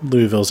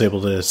Louisville's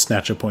able to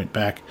snatch a point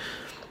back.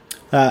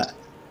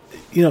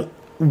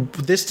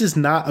 This is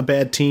not a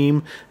bad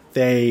team.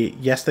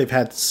 They've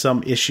had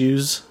some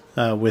issues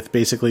with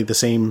basically the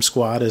same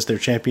squad as their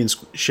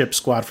championship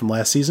squad from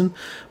last season,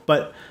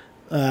 but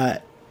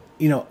I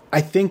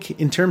think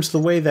in terms of the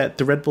way that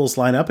the Red Bulls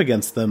line up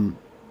against them,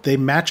 they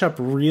match up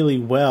really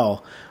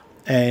well.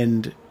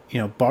 And,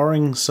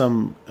 barring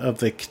some of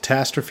the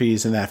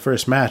catastrophes in that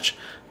first match,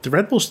 the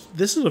Red Bulls,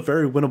 this is a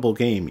very winnable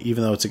game,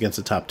 even though it's against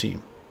a top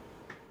team.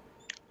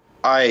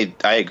 I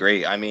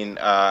agree. I mean,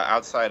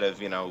 outside of,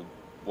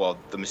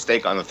 the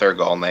mistake on the third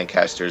goal,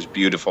 Lancaster's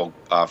beautiful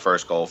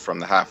first goal from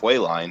the halfway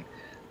line,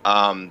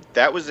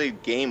 that was a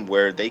game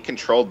where they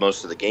controlled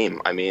most of the game.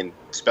 I mean,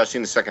 especially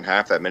in the second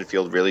half, that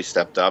midfield really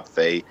stepped up.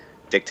 They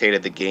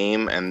dictated the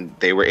game, and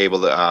they were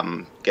able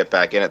to get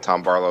back in it.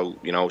 Tom Barlow,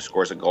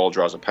 scores a goal,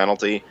 draws a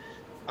penalty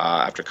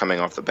after coming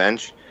off the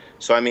bench.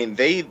 So, I mean,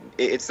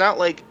 it's not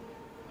like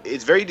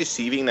it's very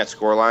deceiving, that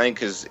scoreline,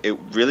 because it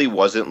really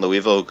wasn't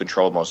Louisville who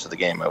controlled most of the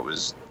game. It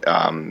was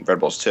Red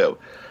Bulls too.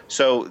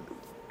 So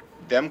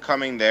them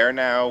coming there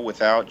now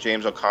without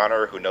James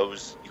O'Connor, who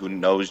knows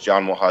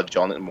John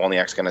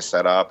Wolniak's going to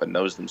set up and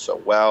knows them so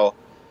well,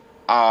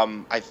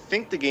 I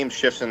think the game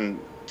shifts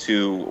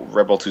into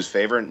Red Bull 2's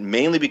favor,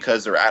 mainly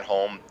because they're at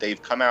home.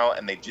 They've come out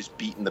and they've just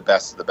beaten the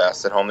best of the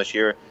best at home this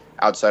year,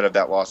 outside of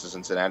that loss to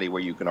Cincinnati,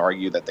 where you can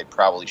argue that they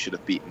probably should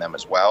have beaten them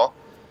as well.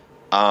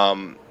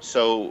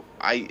 So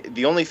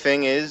the only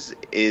thing is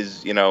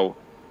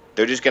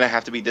they're just going to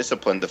have to be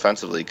disciplined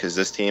defensively, because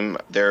this team,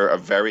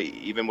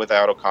 even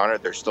without O'Connor,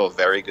 they're still a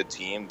very good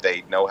team.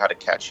 They know how to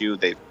catch you.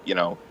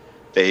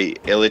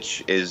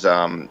 Illich is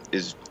a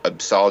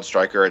solid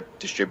striker at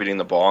distributing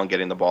the ball and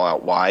getting the ball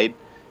out wide.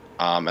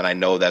 And I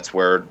know that's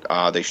where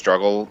they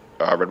struggle.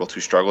 Red Bull 2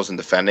 struggles in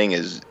defending,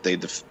 is they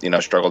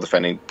struggle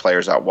defending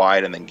players out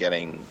wide, and then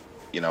getting,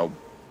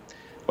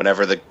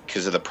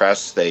 because of the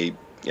press, they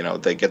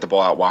get the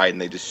ball out wide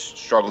and they just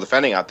struggle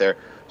defending out there.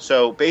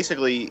 So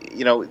basically,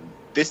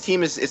 this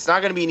team it's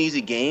not going to be an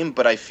easy game,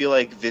 but I feel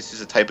like this is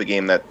a type of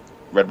game that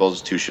Red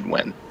Bulls 2 should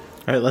win.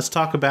 All right, let's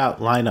talk about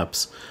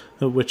lineups,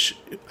 which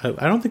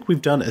I don't think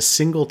we've done a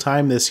single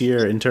time this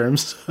year in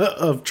terms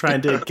of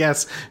trying to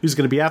guess who's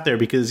going to be out there,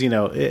 because,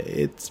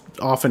 it's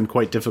often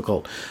quite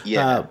difficult.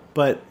 Yeah.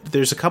 But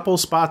there's a couple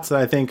spots that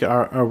I think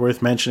are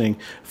worth mentioning.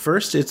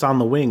 First, it's on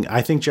the wing.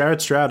 I think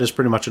Jared Stroud is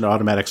pretty much an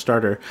automatic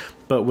starter,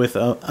 but with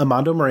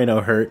Amando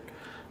Moreno hurt,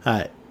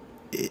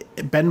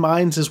 Ben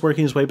Mines is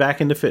working his way back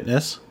into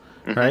fitness.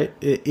 Mm-hmm. Right?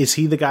 Is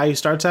he the guy who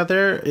starts out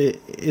there?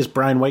 Is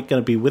Brian White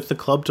going to be with the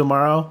club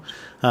tomorrow?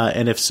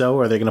 And if so,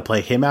 are they going to play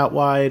him out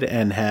wide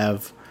and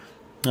have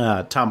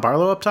Tom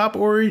Barlow up top?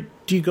 Or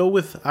do you go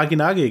with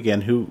Aguinaga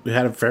again, who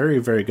had a very,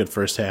 very good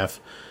first half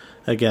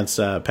against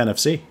Penn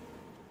FC?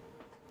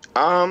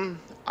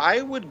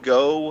 I would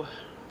go...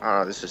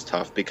 this is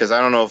tough, because I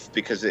don't know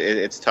because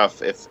it's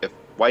tough. If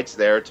White's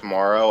there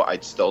tomorrow,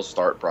 I'd still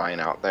start Brian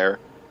out there.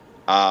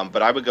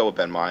 But I would go with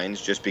Ben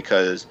Mines, just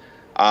because...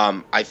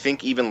 I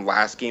think even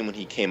last game when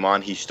he came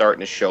on, he's starting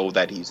to show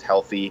that he's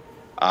healthy.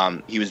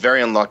 He was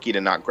very unlucky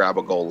to not grab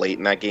a goal late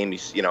in that game.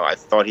 I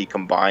thought he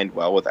combined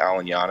well with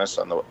Alan Giannis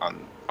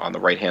on the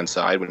right hand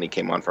side when he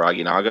came on for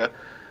Aguinaga.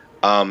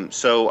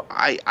 So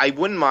I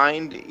wouldn't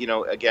mind.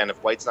 Again,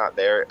 if White's not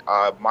there,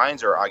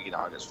 Mines or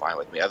Aguinaga is fine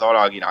with me. I thought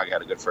Aguinaga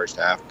had a good first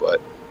half,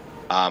 but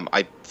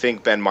I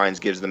think Ben Mines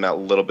gives them a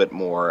little bit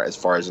more as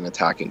far as an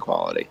attacking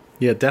quality.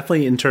 Yeah,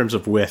 definitely in terms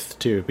of width,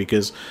 too,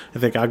 because I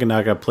think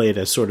Aguinaga played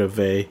as sort of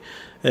a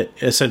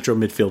central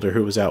midfielder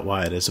who was out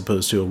wide as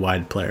opposed to a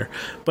wide player.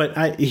 But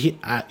I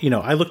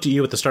looked at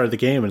you at the start of the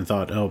game and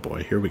thought, oh,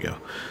 boy, here we go.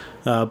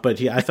 But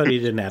I thought he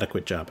did an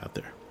adequate job out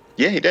there.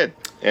 Yeah, he did.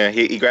 Yeah,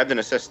 he grabbed an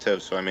assist, too,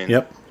 so I mean...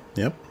 Yep.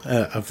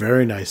 A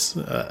very nice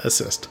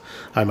assist,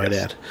 I might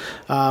add.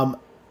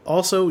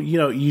 Also,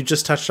 you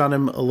just touched on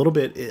him a little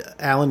bit,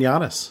 Alan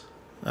Giannis.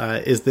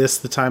 Is this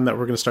the time that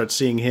we're going to start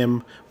seeing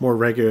him more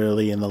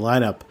regularly in the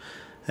lineup?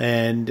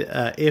 And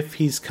if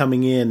he's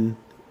coming in,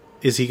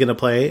 is he going to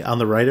play on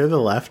the right or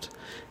the left?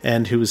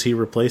 And who is he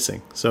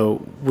replacing?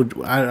 So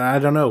I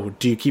don't know.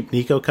 Do you keep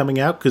Nico coming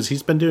out? Because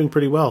he's been doing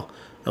pretty well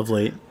of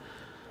late.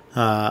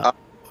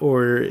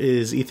 Or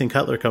is Ethan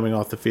Cutler coming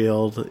off the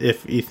field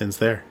if Ethan's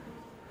there?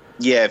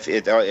 Yeah,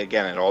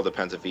 it all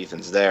depends if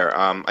Ethan's there.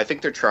 I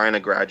think they're trying to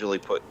gradually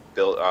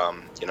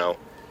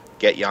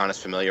get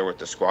Giannis familiar with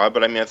the squad.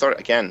 But I mean, I thought,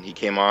 again, he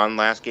came on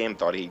last game,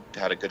 thought he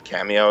had a good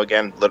cameo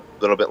again, a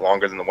little bit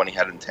longer than the one he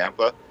had in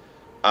Tampa.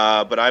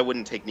 But I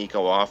wouldn't take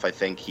Nico off. I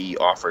think he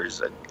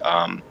offers,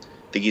 I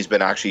think he's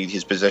been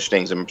his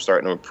positioning's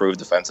starting to improve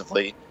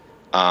defensively.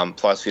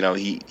 Plus,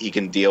 he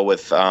can deal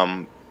with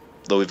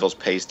Louisville's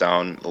pace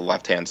down the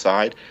left-hand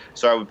side.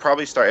 So I would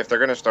probably start, if they're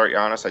going to start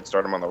Giannis, I'd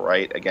start him on the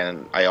right.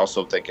 Again, I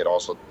also think it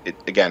also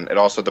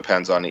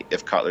depends on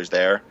if Cutler's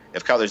there.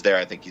 If Cutler's there,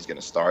 I think he's going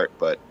to start.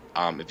 But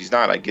if he's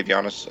not, I'd give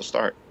Giannis a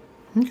start.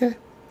 Okay.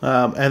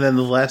 And then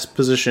the last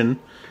position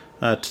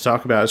to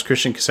talk about is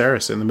Christian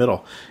Caceres in the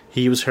middle.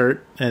 He was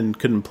hurt and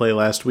couldn't play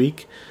last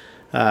week.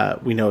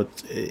 We know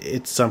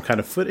it's some kind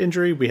of foot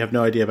injury. We have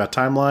no idea about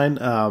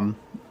timeline.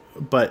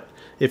 But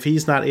if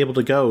he's not able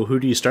to go, who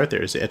do you start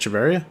there? Is it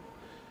Echeverria?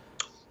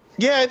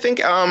 Yeah, I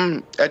think.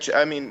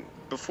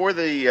 Before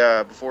he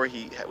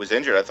was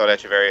injured, I thought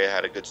Echeverria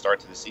had a good start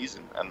to the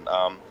season, and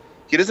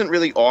he doesn't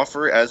really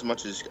offer as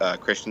much as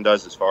Christian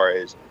does as far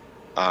as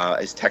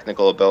his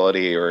technical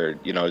ability or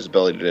his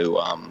ability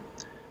to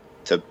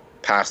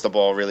pass the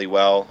ball really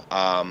well.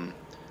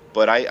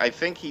 But I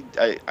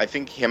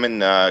think him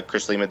and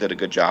Chris Lima did a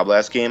good job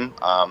last game.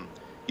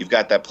 You've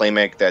got that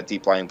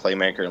deep lying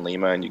playmaker in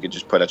Lima, and you could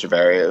just put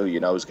Echeverria, who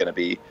is going to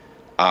be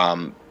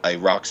a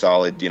rock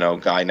solid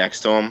guy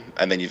next to him,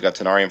 and then you've got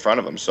Tenari in front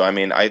of him. So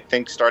I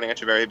think starting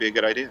Echeverria would be a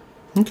good idea.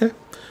 Okay,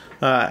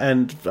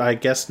 and I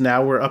guess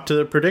now we're up to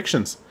the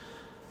predictions.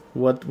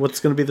 What's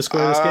going to be the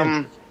score of this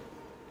game?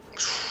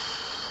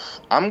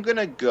 I'm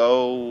gonna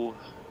go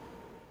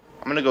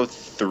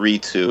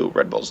 3-2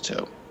 Red Bulls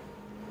 2.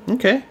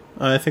 Okay,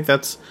 I think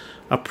that's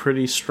a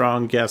pretty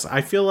strong guess.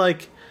 I feel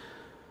like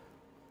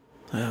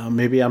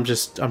maybe I'm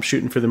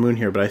shooting for the moon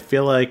here, but I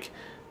feel like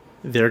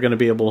they're going to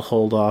be able to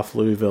hold off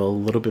Louisville a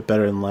little bit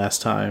better than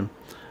last time.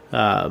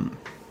 And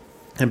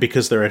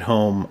because they're at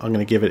home, I'm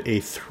going to give it a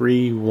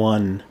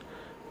 3-1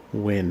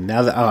 win.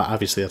 Now that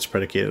obviously that's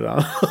predicated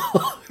on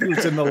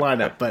who's in the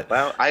lineup, but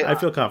well, I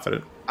feel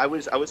confident. I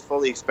was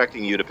fully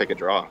expecting you to pick a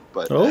draw,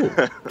 but you've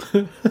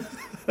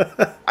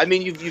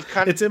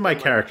kind of. It's in my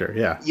character,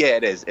 yeah. Yeah,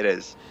 it is. It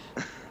is.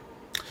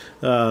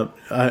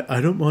 I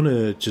don't want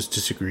to just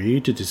disagree,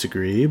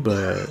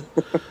 but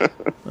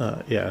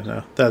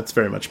no, that's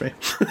very much me.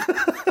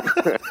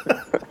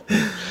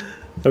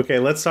 Okay,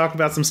 let's talk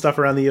about some stuff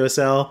around the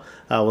USL.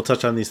 We'll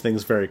touch on these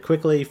things very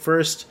quickly.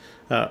 First,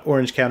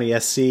 Orange County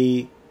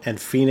SC and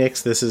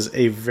Phoenix. This is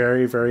a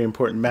very, very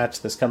important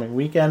match this coming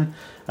weekend.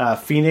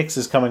 Phoenix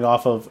is coming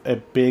off of a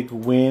big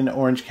win.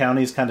 Orange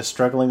County is kind of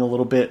struggling a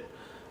little bit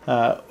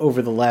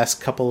over the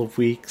last couple of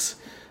weeks.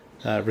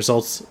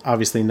 Results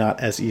obviously not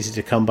as easy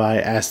to come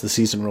by as the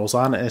season rolls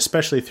on, and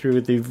especially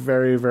through the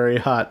very, very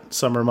hot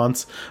summer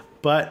months.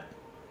 But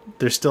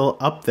they're still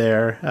up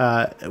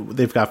there.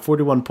 They've got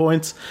 41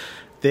 points.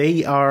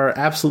 They are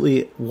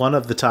absolutely one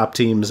of the top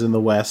teams in the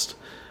West.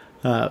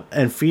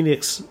 And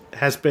Phoenix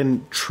has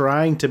been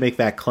trying to make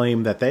that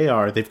claim that they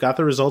are. They've got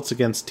the results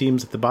against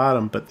teams at the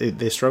bottom, but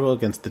they struggle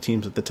against the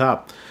teams at the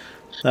top.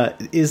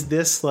 Is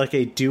this like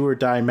a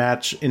do-or-die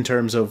match in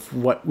terms of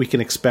what we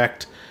can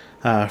expect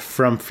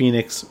from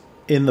Phoenix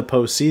in the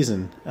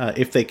postseason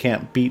if they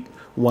can't beat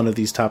one of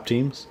these top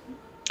teams?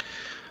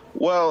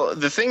 Well,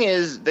 the thing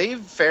is,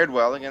 they've fared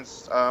well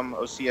against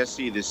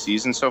OCSC this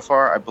season so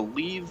far. I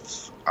believe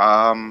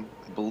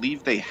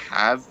they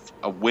have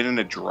a win and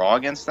a draw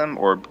against them,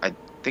 or I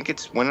think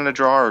it's win and a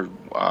draw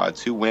or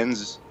 2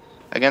 wins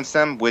against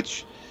them,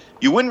 which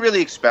you wouldn't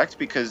really expect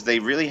because they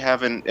really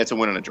haven't. It's a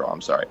win and a draw.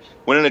 I'm sorry,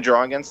 win and a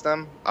draw against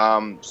them.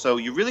 So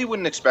you really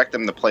wouldn't expect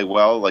them to play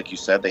well. Like you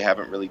said, they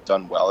haven't really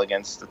done well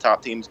against the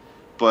top teams.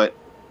 But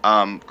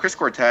Chris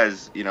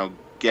Cortez,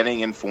 getting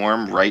in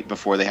form right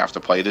before they have to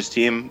play this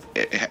team,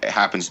 it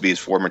happens to be his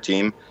former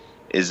team,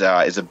 is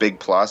a big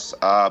plus.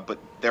 But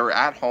they're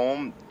at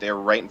home. They're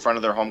right in front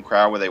of their home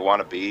crowd where they want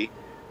to be.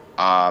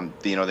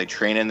 They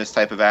train in this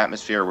type of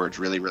atmosphere where it's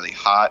really, really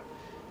hot.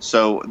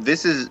 So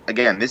this is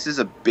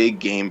a big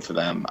game for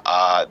them.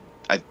 I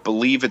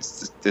believe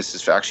this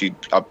is actually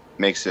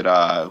makes it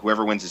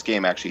whoever wins this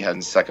game actually has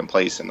in second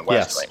place in the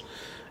West. Yes.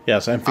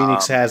 Yes, and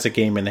Phoenix has a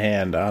game in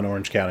hand on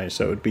Orange County,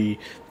 so it would be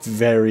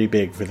very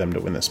big for them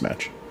to win this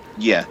match.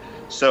 Yeah.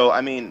 So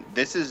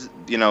this is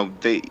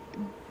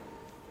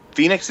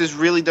Phoenix has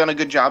really done a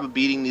good job of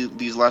beating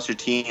these lesser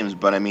teams,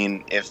 but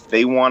if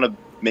they want to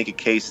make a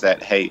case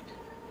that hey,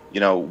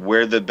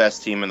 we're the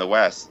best team in the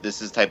West,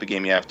 this is the type of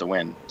game you have to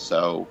win.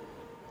 So,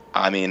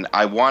 part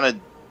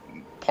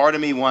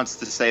of me wants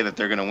to say that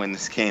they're going to win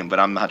this game, but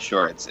I'm not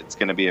sure. It's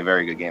going to be a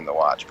very good game to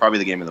watch. Probably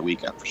the game of the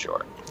weekend for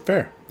sure.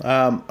 Fair.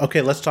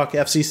 Okay, let's talk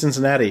FC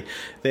Cincinnati.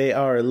 They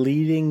are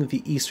leading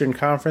the Eastern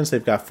Conference.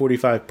 They've got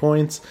 45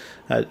 points.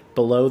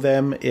 Below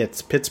them,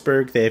 it's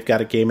Pittsburgh. They've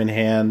got a game in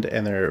hand,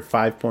 and they're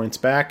 5 points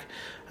back.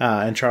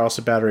 And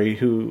Charleston Battery,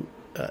 who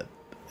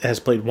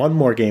has played one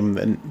more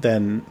game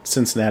than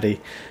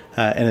Cincinnati,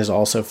 and is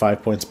also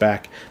 5 points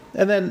back.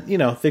 And then,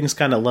 things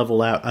kind of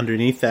level out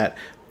underneath that.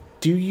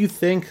 Do you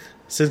think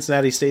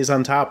Cincinnati stays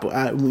on top?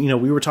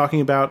 We were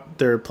talking about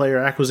their player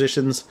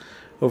acquisitions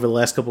over the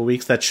last couple of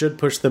weeks. That should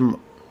push them,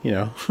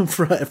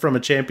 from a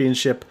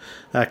championship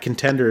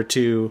contender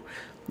to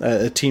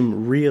a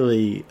team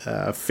really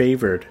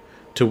favored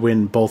to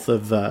win both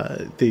of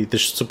the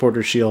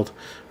Supporter Shield,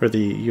 or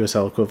the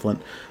USL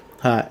equivalent,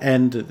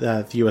 and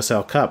the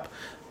USL Cup.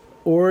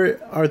 Or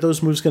are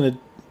those moves going to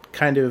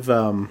kind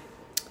of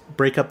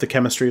break up the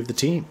chemistry of the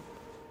team?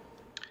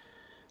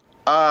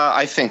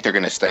 I think they're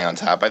going to stay on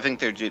top. I think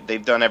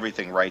they've done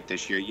everything right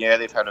this year. Yeah,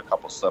 they've had a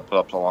couple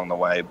slip-ups along the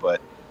way,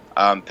 but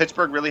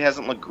Pittsburgh really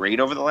hasn't looked great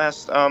over the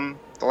last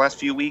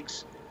few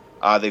weeks.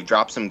 They've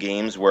dropped some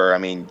games where, I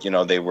mean,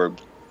 they were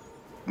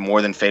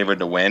more than favored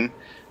to win.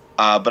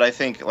 But I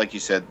think, like you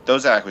said,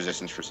 those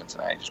acquisitions for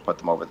Cincinnati just put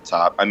them over the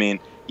top. I mean,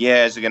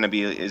 yeah, is it going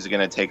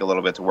to take a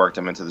little bit to work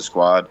them into the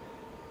squad?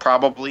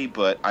 Probably,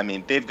 but I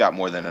mean, they've got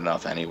more than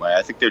enough anyway.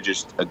 I think they're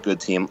just a good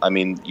team. I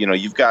mean,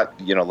 you've got,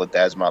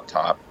 Ledesma up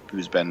top,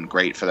 who's been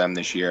great for them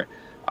this year.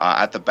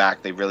 At the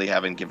back, they really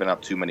haven't given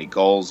up too many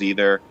goals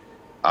either.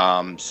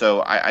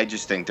 So I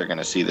just think they're going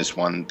to see this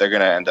one. They're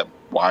going to end up,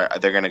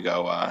 they're going to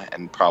go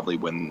and probably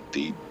win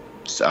the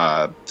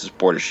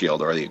Supporters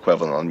Shield or the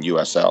equivalent on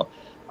USL.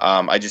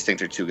 I just think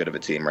they're too good of a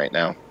team right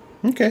now.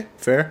 Okay,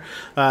 fair.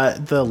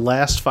 The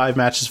last 5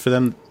 matches for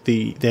them,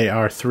 they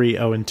are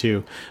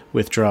 3-0-2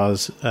 with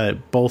draws,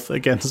 both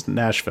against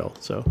Nashville.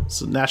 So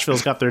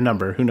Nashville's got their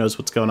number. Who knows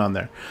what's going on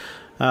there?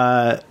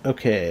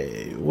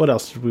 Okay, what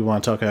else did we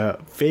want to talk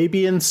about?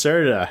 Fabian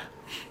Serta,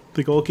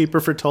 the goalkeeper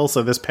for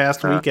Tulsa this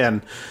past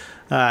weekend.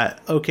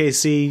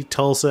 OKC,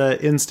 Tulsa,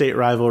 in-state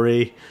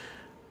rivalry.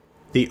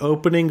 The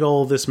opening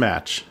goal of this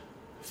match,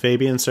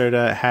 Fabian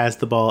Serta has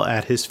the ball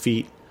at his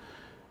feet,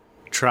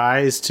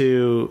 tries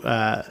to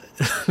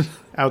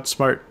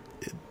outsmart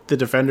the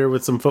defender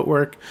with some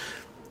footwork,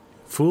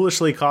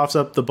 foolishly coughs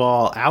up the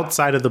ball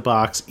outside of the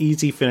box.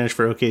 Easy finish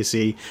for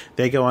OKC.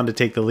 They go on to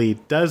take the lead.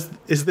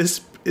 Is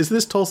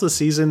this Tulsa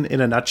season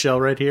in a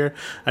nutshell right here?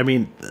 I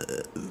mean,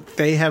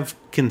 they have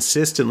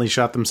consistently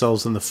shot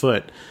themselves in the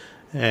foot,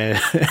 and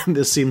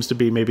this seems to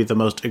be maybe the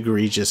most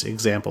egregious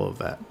example of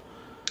that.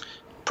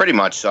 Pretty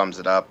much sums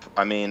it up.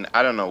 I mean,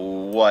 I don't know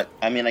what...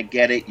 I mean, I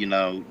get it,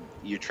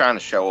 you're trying to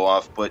show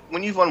off, but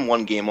when you've won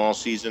one game all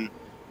season,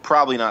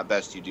 probably not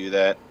best you do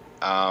that,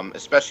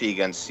 especially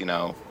against,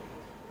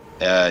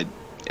 a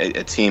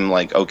team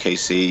like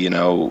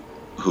OKC,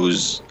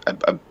 who's...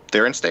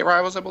 they're in-state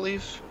rivals, I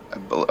believe. I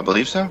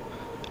believe so.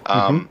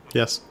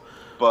 Yes.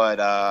 But,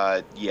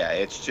 yeah,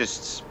 it's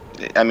just...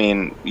 I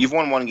mean, you've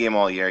won one game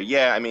all year.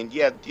 Yeah, I mean,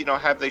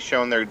 have they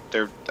shown they're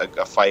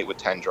a fight with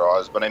 10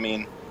 draws? But, I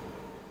mean...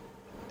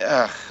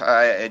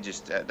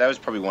 that was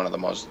probably one of the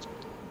most...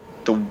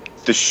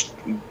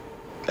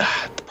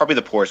 probably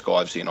the poorest goal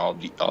I've seen all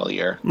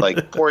year.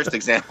 Like, poorest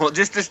example.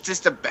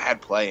 Just a bad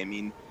play. I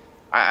mean,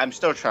 I'm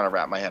still trying to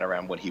wrap my head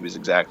around what he was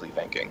exactly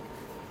thinking.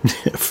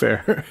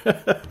 Fair. All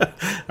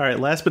right,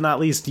 last but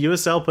not least,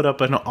 USL put up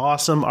an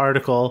awesome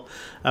article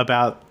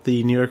about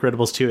the New York Red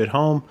Bulls 2 at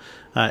home.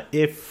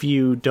 If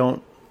you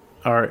don't,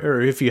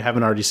 or if you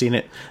haven't already seen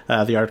it,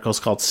 the article is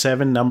called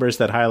 7 Numbers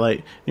That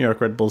Highlight New York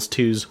Red Bulls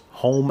 2's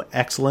Home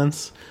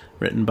Excellence,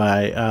 written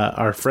by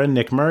our friend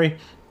Nick Murray.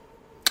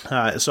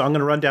 So I'm going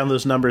to run down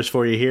those numbers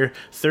for you here.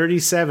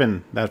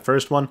 37, that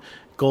first one,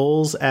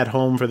 goals at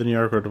home for the New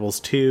York Red Bulls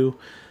 2.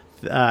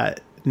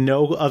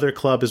 No other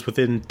club is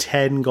within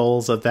 10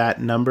 goals of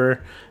that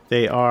number.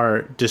 They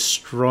are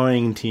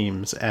destroying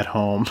teams at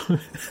home.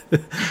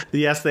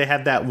 Yes, they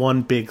had that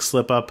one big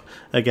slip-up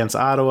against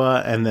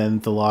Ottawa and then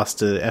the loss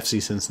to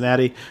FC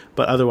Cincinnati,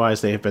 but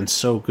otherwise they have been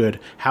so good.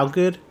 How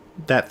good?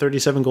 That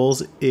 37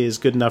 goals is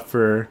good enough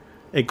for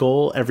a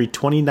goal every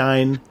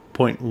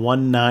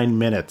 29.19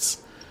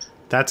 minutes.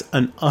 That's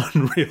an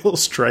unreal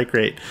strike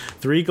rate.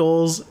 3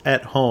 goals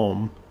at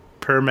home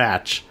per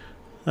match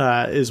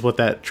is what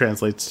that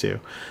translates to.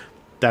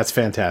 That's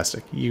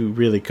fantastic. You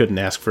really couldn't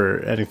ask for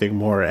anything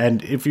more.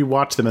 And if you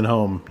watch them at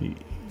home,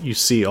 you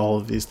see all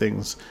of these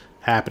things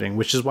happening,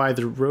 which is why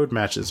the road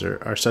matches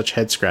are such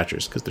head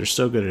scratchers, because they're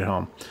so good at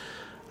home.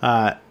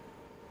 At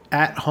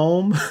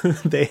home,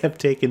 they have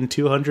taken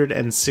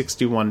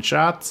 261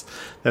 shots.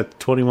 That's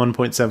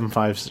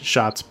 21.75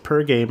 shots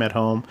per game at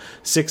home.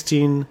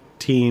 16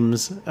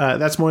 teams.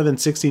 That's more than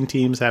 16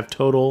 teams have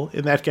total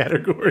in that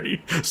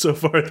category so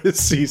far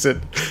this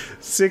season.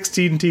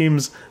 16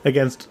 teams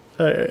against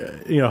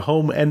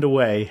home and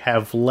away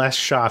have less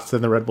shots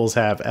than the Red Bulls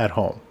have at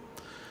home.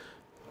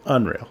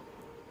 Unreal.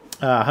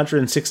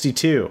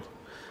 162.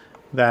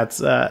 That's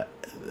the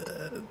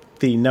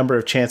number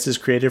of chances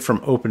created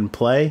from open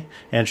play.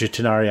 Andrew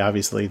Tinari,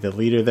 obviously the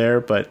leader there,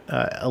 but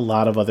a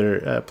lot of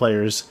other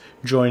players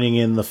joining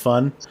in the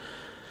fun.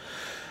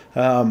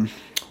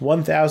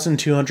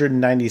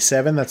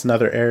 1,297. That's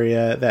another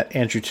area that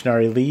Andrew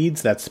Tinari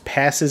leads. That's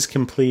passes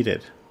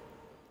completed.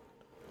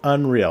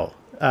 Unreal.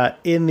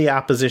 In the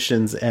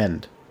opposition's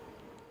end.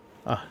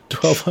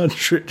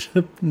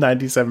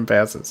 1,297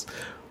 passes.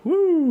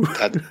 Woo!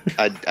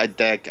 I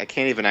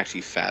can't even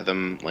actually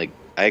fathom. Like,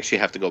 I actually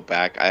have to go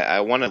back.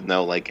 I want to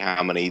know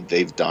how many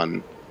they've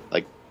done.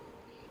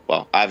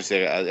 Well,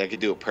 obviously I could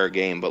do it per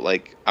game, but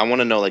I want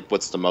to know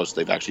what's the most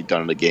they've actually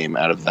done in a game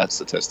out of that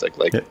statistic.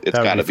 It's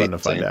got to be fun to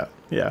find out.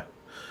 Yeah.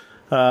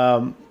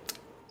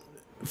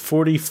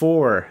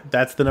 44.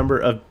 That's the number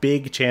of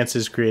big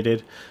chances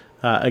created.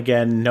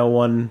 Again, no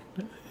one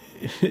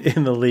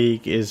in the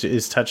league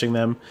is touching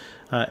them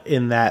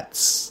in that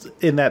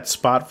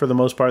spot for the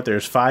most part.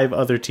 There's 5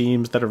 other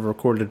teams that have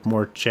recorded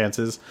more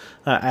chances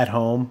at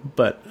home,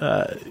 but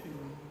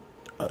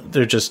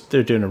they're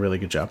doing a really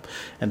good job.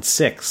 And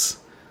 6.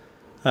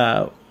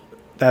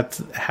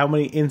 That's how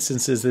many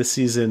instances this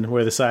season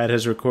where the side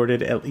has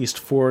recorded at least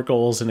 4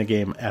 goals in a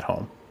game at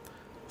home.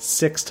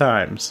 6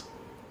 times.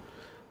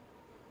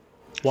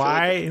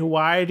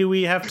 Why do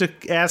we have to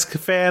ask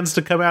fans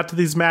to come out to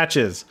these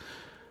matches?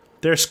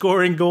 They're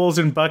scoring goals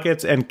and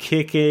buckets and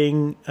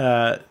kicking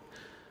butt.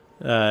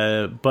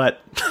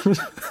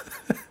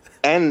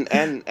 and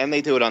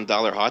they do it on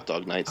Dollar Hot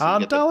Dog Night. So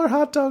on Dollar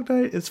Hot Dog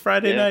Night. It's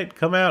Friday night.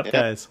 Come out,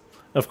 guys.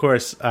 Of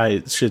course,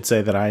 I should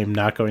say that I am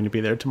not going to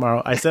be there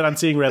tomorrow. I said on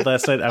Seeing Red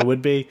last night I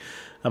would be.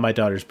 My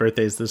daughter's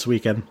birthday is this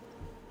weekend.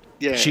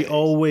 Yeah. She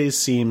always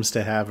seems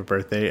to have a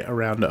birthday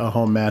around a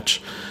home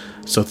match.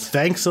 So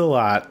thanks a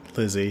lot,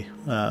 Lizzie.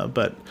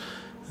 But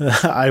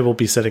I will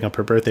be setting up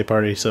her birthday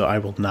party, so I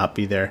will not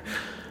be there.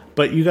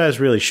 But you guys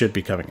really should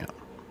be coming out.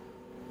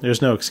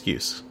 There's no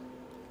excuse.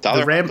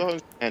 Dollar hot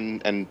dogs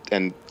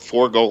and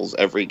 4 goals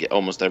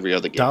almost every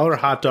other game. Dollar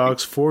hot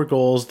dogs, 4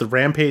 goals. The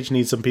Rampage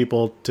needs some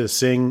people to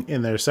sing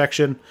in their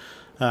section.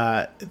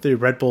 The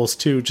Red Bulls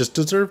too just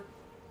deserve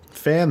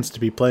fans to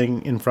be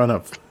playing in front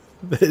of.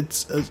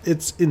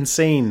 It's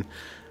insane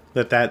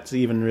that that's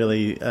even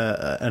really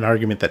an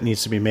argument that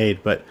needs to be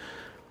made. But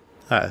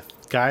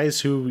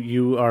guys who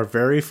you are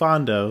very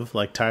fond of,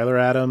 like Tyler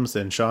Adams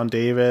and Sean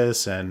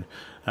Davis and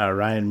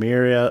Ryan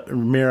Mira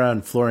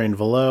and Florian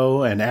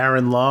Velo and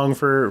Aaron Long,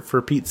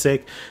 for Pete's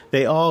sake,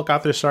 they all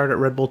got their start at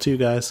Red Bull too,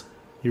 guys.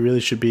 You really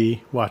should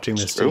be watching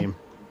this team.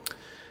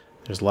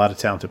 There's a lot of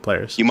talented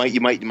players. You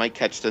might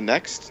catch the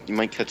next. You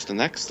might catch the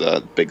next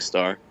big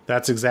star.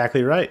 That's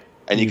exactly right.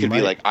 And you could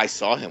be like, I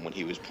saw him when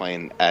he was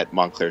playing at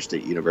Montclair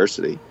State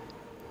University.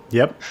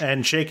 Yep,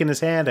 and shaking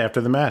his hand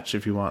after the match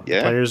if you want. Yeah.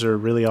 The players are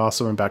really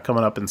awesome about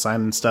coming up and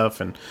signing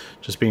stuff and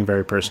just being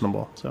very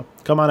personable. So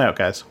come on out,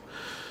 guys.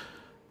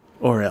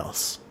 Or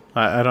else.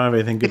 I don't have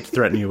anything good to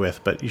threaten you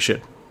with, but you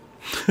should.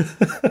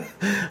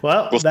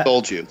 We'll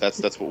scold you.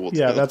 That's what we'll do.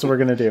 Yeah, that's what we're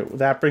going to do.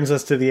 That brings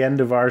us to the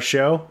end of our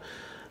show.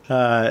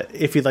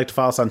 If you'd like to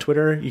follow us on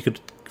Twitter, you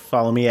could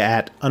follow me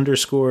at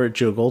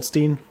 _Joe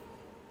Goldstein.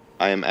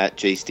 I am at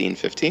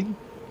JSteen15.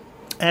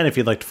 And if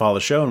you'd like to follow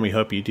the show, and we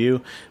hope you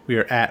do, we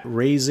are at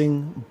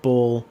Raising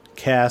Bull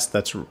Cast.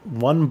 That's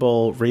one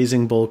bull,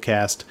 Raising Bull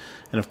Cast.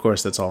 And of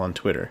course, that's all on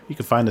Twitter. You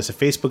can find us at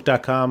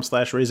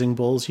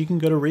facebook.com/raisingbulls. You can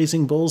go to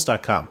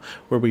raisingbulls.com,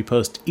 where we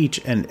post each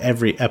and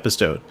every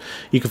episode.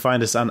 You can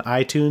find us on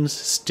iTunes,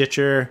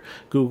 Stitcher,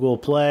 Google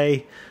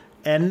Play,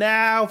 and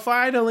now,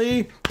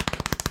 finally,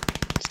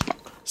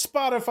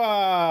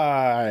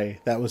 Spotify.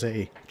 That was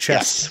a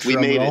chest. Yes, we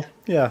made it.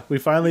 Yeah, we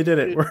finally did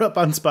it. We're up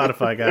on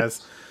Spotify,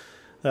 guys.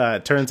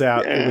 It turns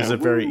out it was a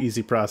very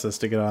easy process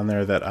to get on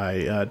there that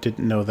I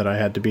didn't know that I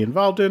had to be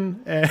involved in,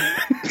 and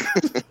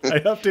I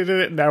updated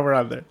it, and now we're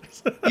on there.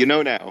 You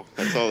know now.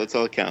 That's all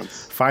that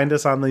counts. Find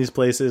us on these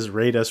places,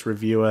 rate us,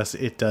 review us.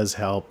 It does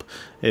help.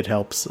 It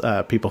helps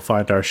people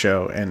find our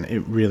show, and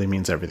it really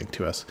means everything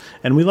to us.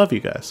 And we love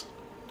you guys,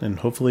 and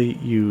hopefully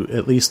you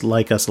at least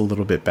like us a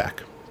little bit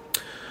back.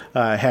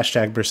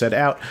 Hashtag Brissett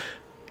out.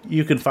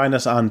 You can find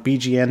us on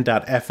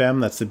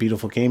bgn.fm. That's the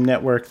Beautiful Game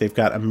Network. They've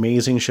got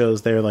amazing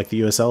shows there like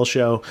the USL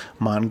Show,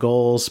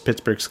 Mongols,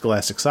 Pittsburgh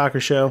Scholastic Soccer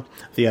Show,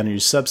 The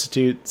Unused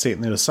Substitute, St.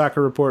 Louis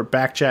Soccer Report,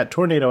 Backchat,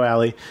 Tornado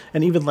Alley,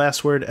 and even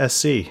Last Word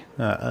SC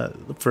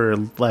for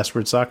Last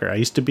Word Soccer. I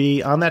used to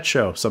be on that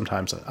show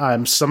sometimes.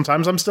 I'm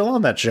still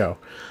on that show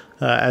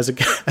as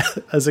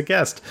a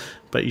guest.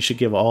 But you should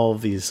give all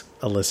of these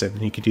a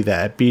listen. You can do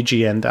that at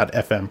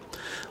bgn.fm.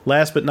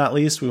 Last but not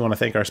least, we want to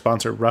thank our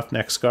sponsor,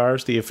 Roughneck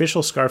Scarves, the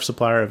official scarf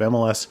supplier of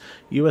MLS,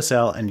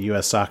 USL, and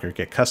US Soccer.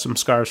 Get custom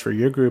scarves for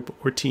your group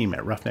or team at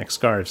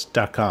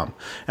roughneckscarves.com.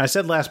 And I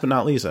said last but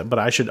not least, but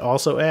I should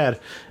also add,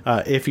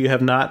 if you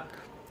have not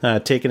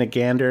taken a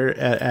gander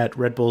at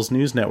Red Bull's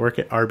news network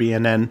at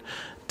rbnn.us,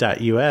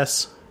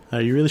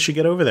 you really should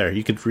get over there.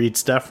 You could read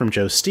stuff from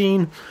Joe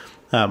Steen,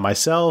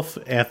 myself,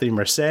 Anthony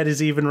Merced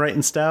is even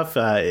writing stuff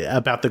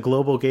about the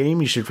global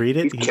game. You should read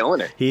it. He's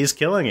killing it. He's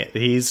killing it.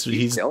 He's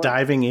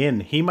diving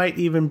in. He might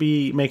even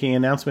be making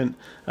an announcement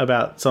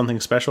about something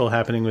special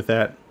happening with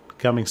that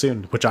coming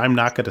soon, which I'm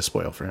not going to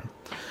spoil for him.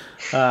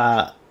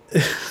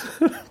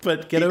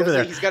 But get over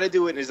there. He's got to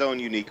do it in his own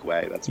unique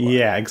way. That's why.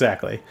 Yeah,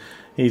 exactly.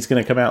 He's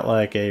going to come out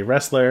like a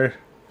wrestler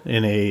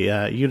in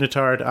a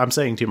unitard. I'm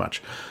saying too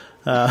much.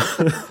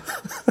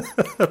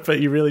 But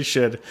you really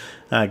should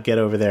get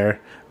over there,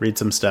 read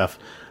some stuff.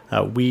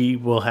 We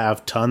will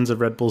have tons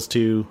of Red Bulls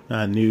 2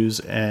 news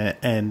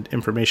and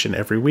information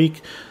every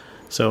week,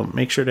 so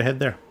make sure to head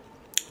there.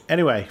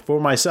 Anyway,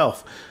 for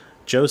myself,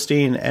 Joe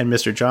Steen and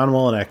Mr. John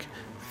Wolyniec,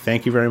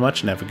 thank you very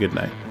much and have a good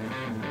night.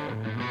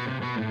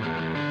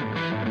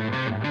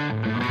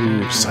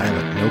 Ooh,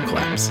 silent, no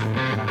claps.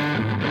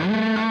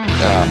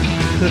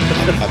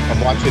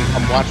 I'm watching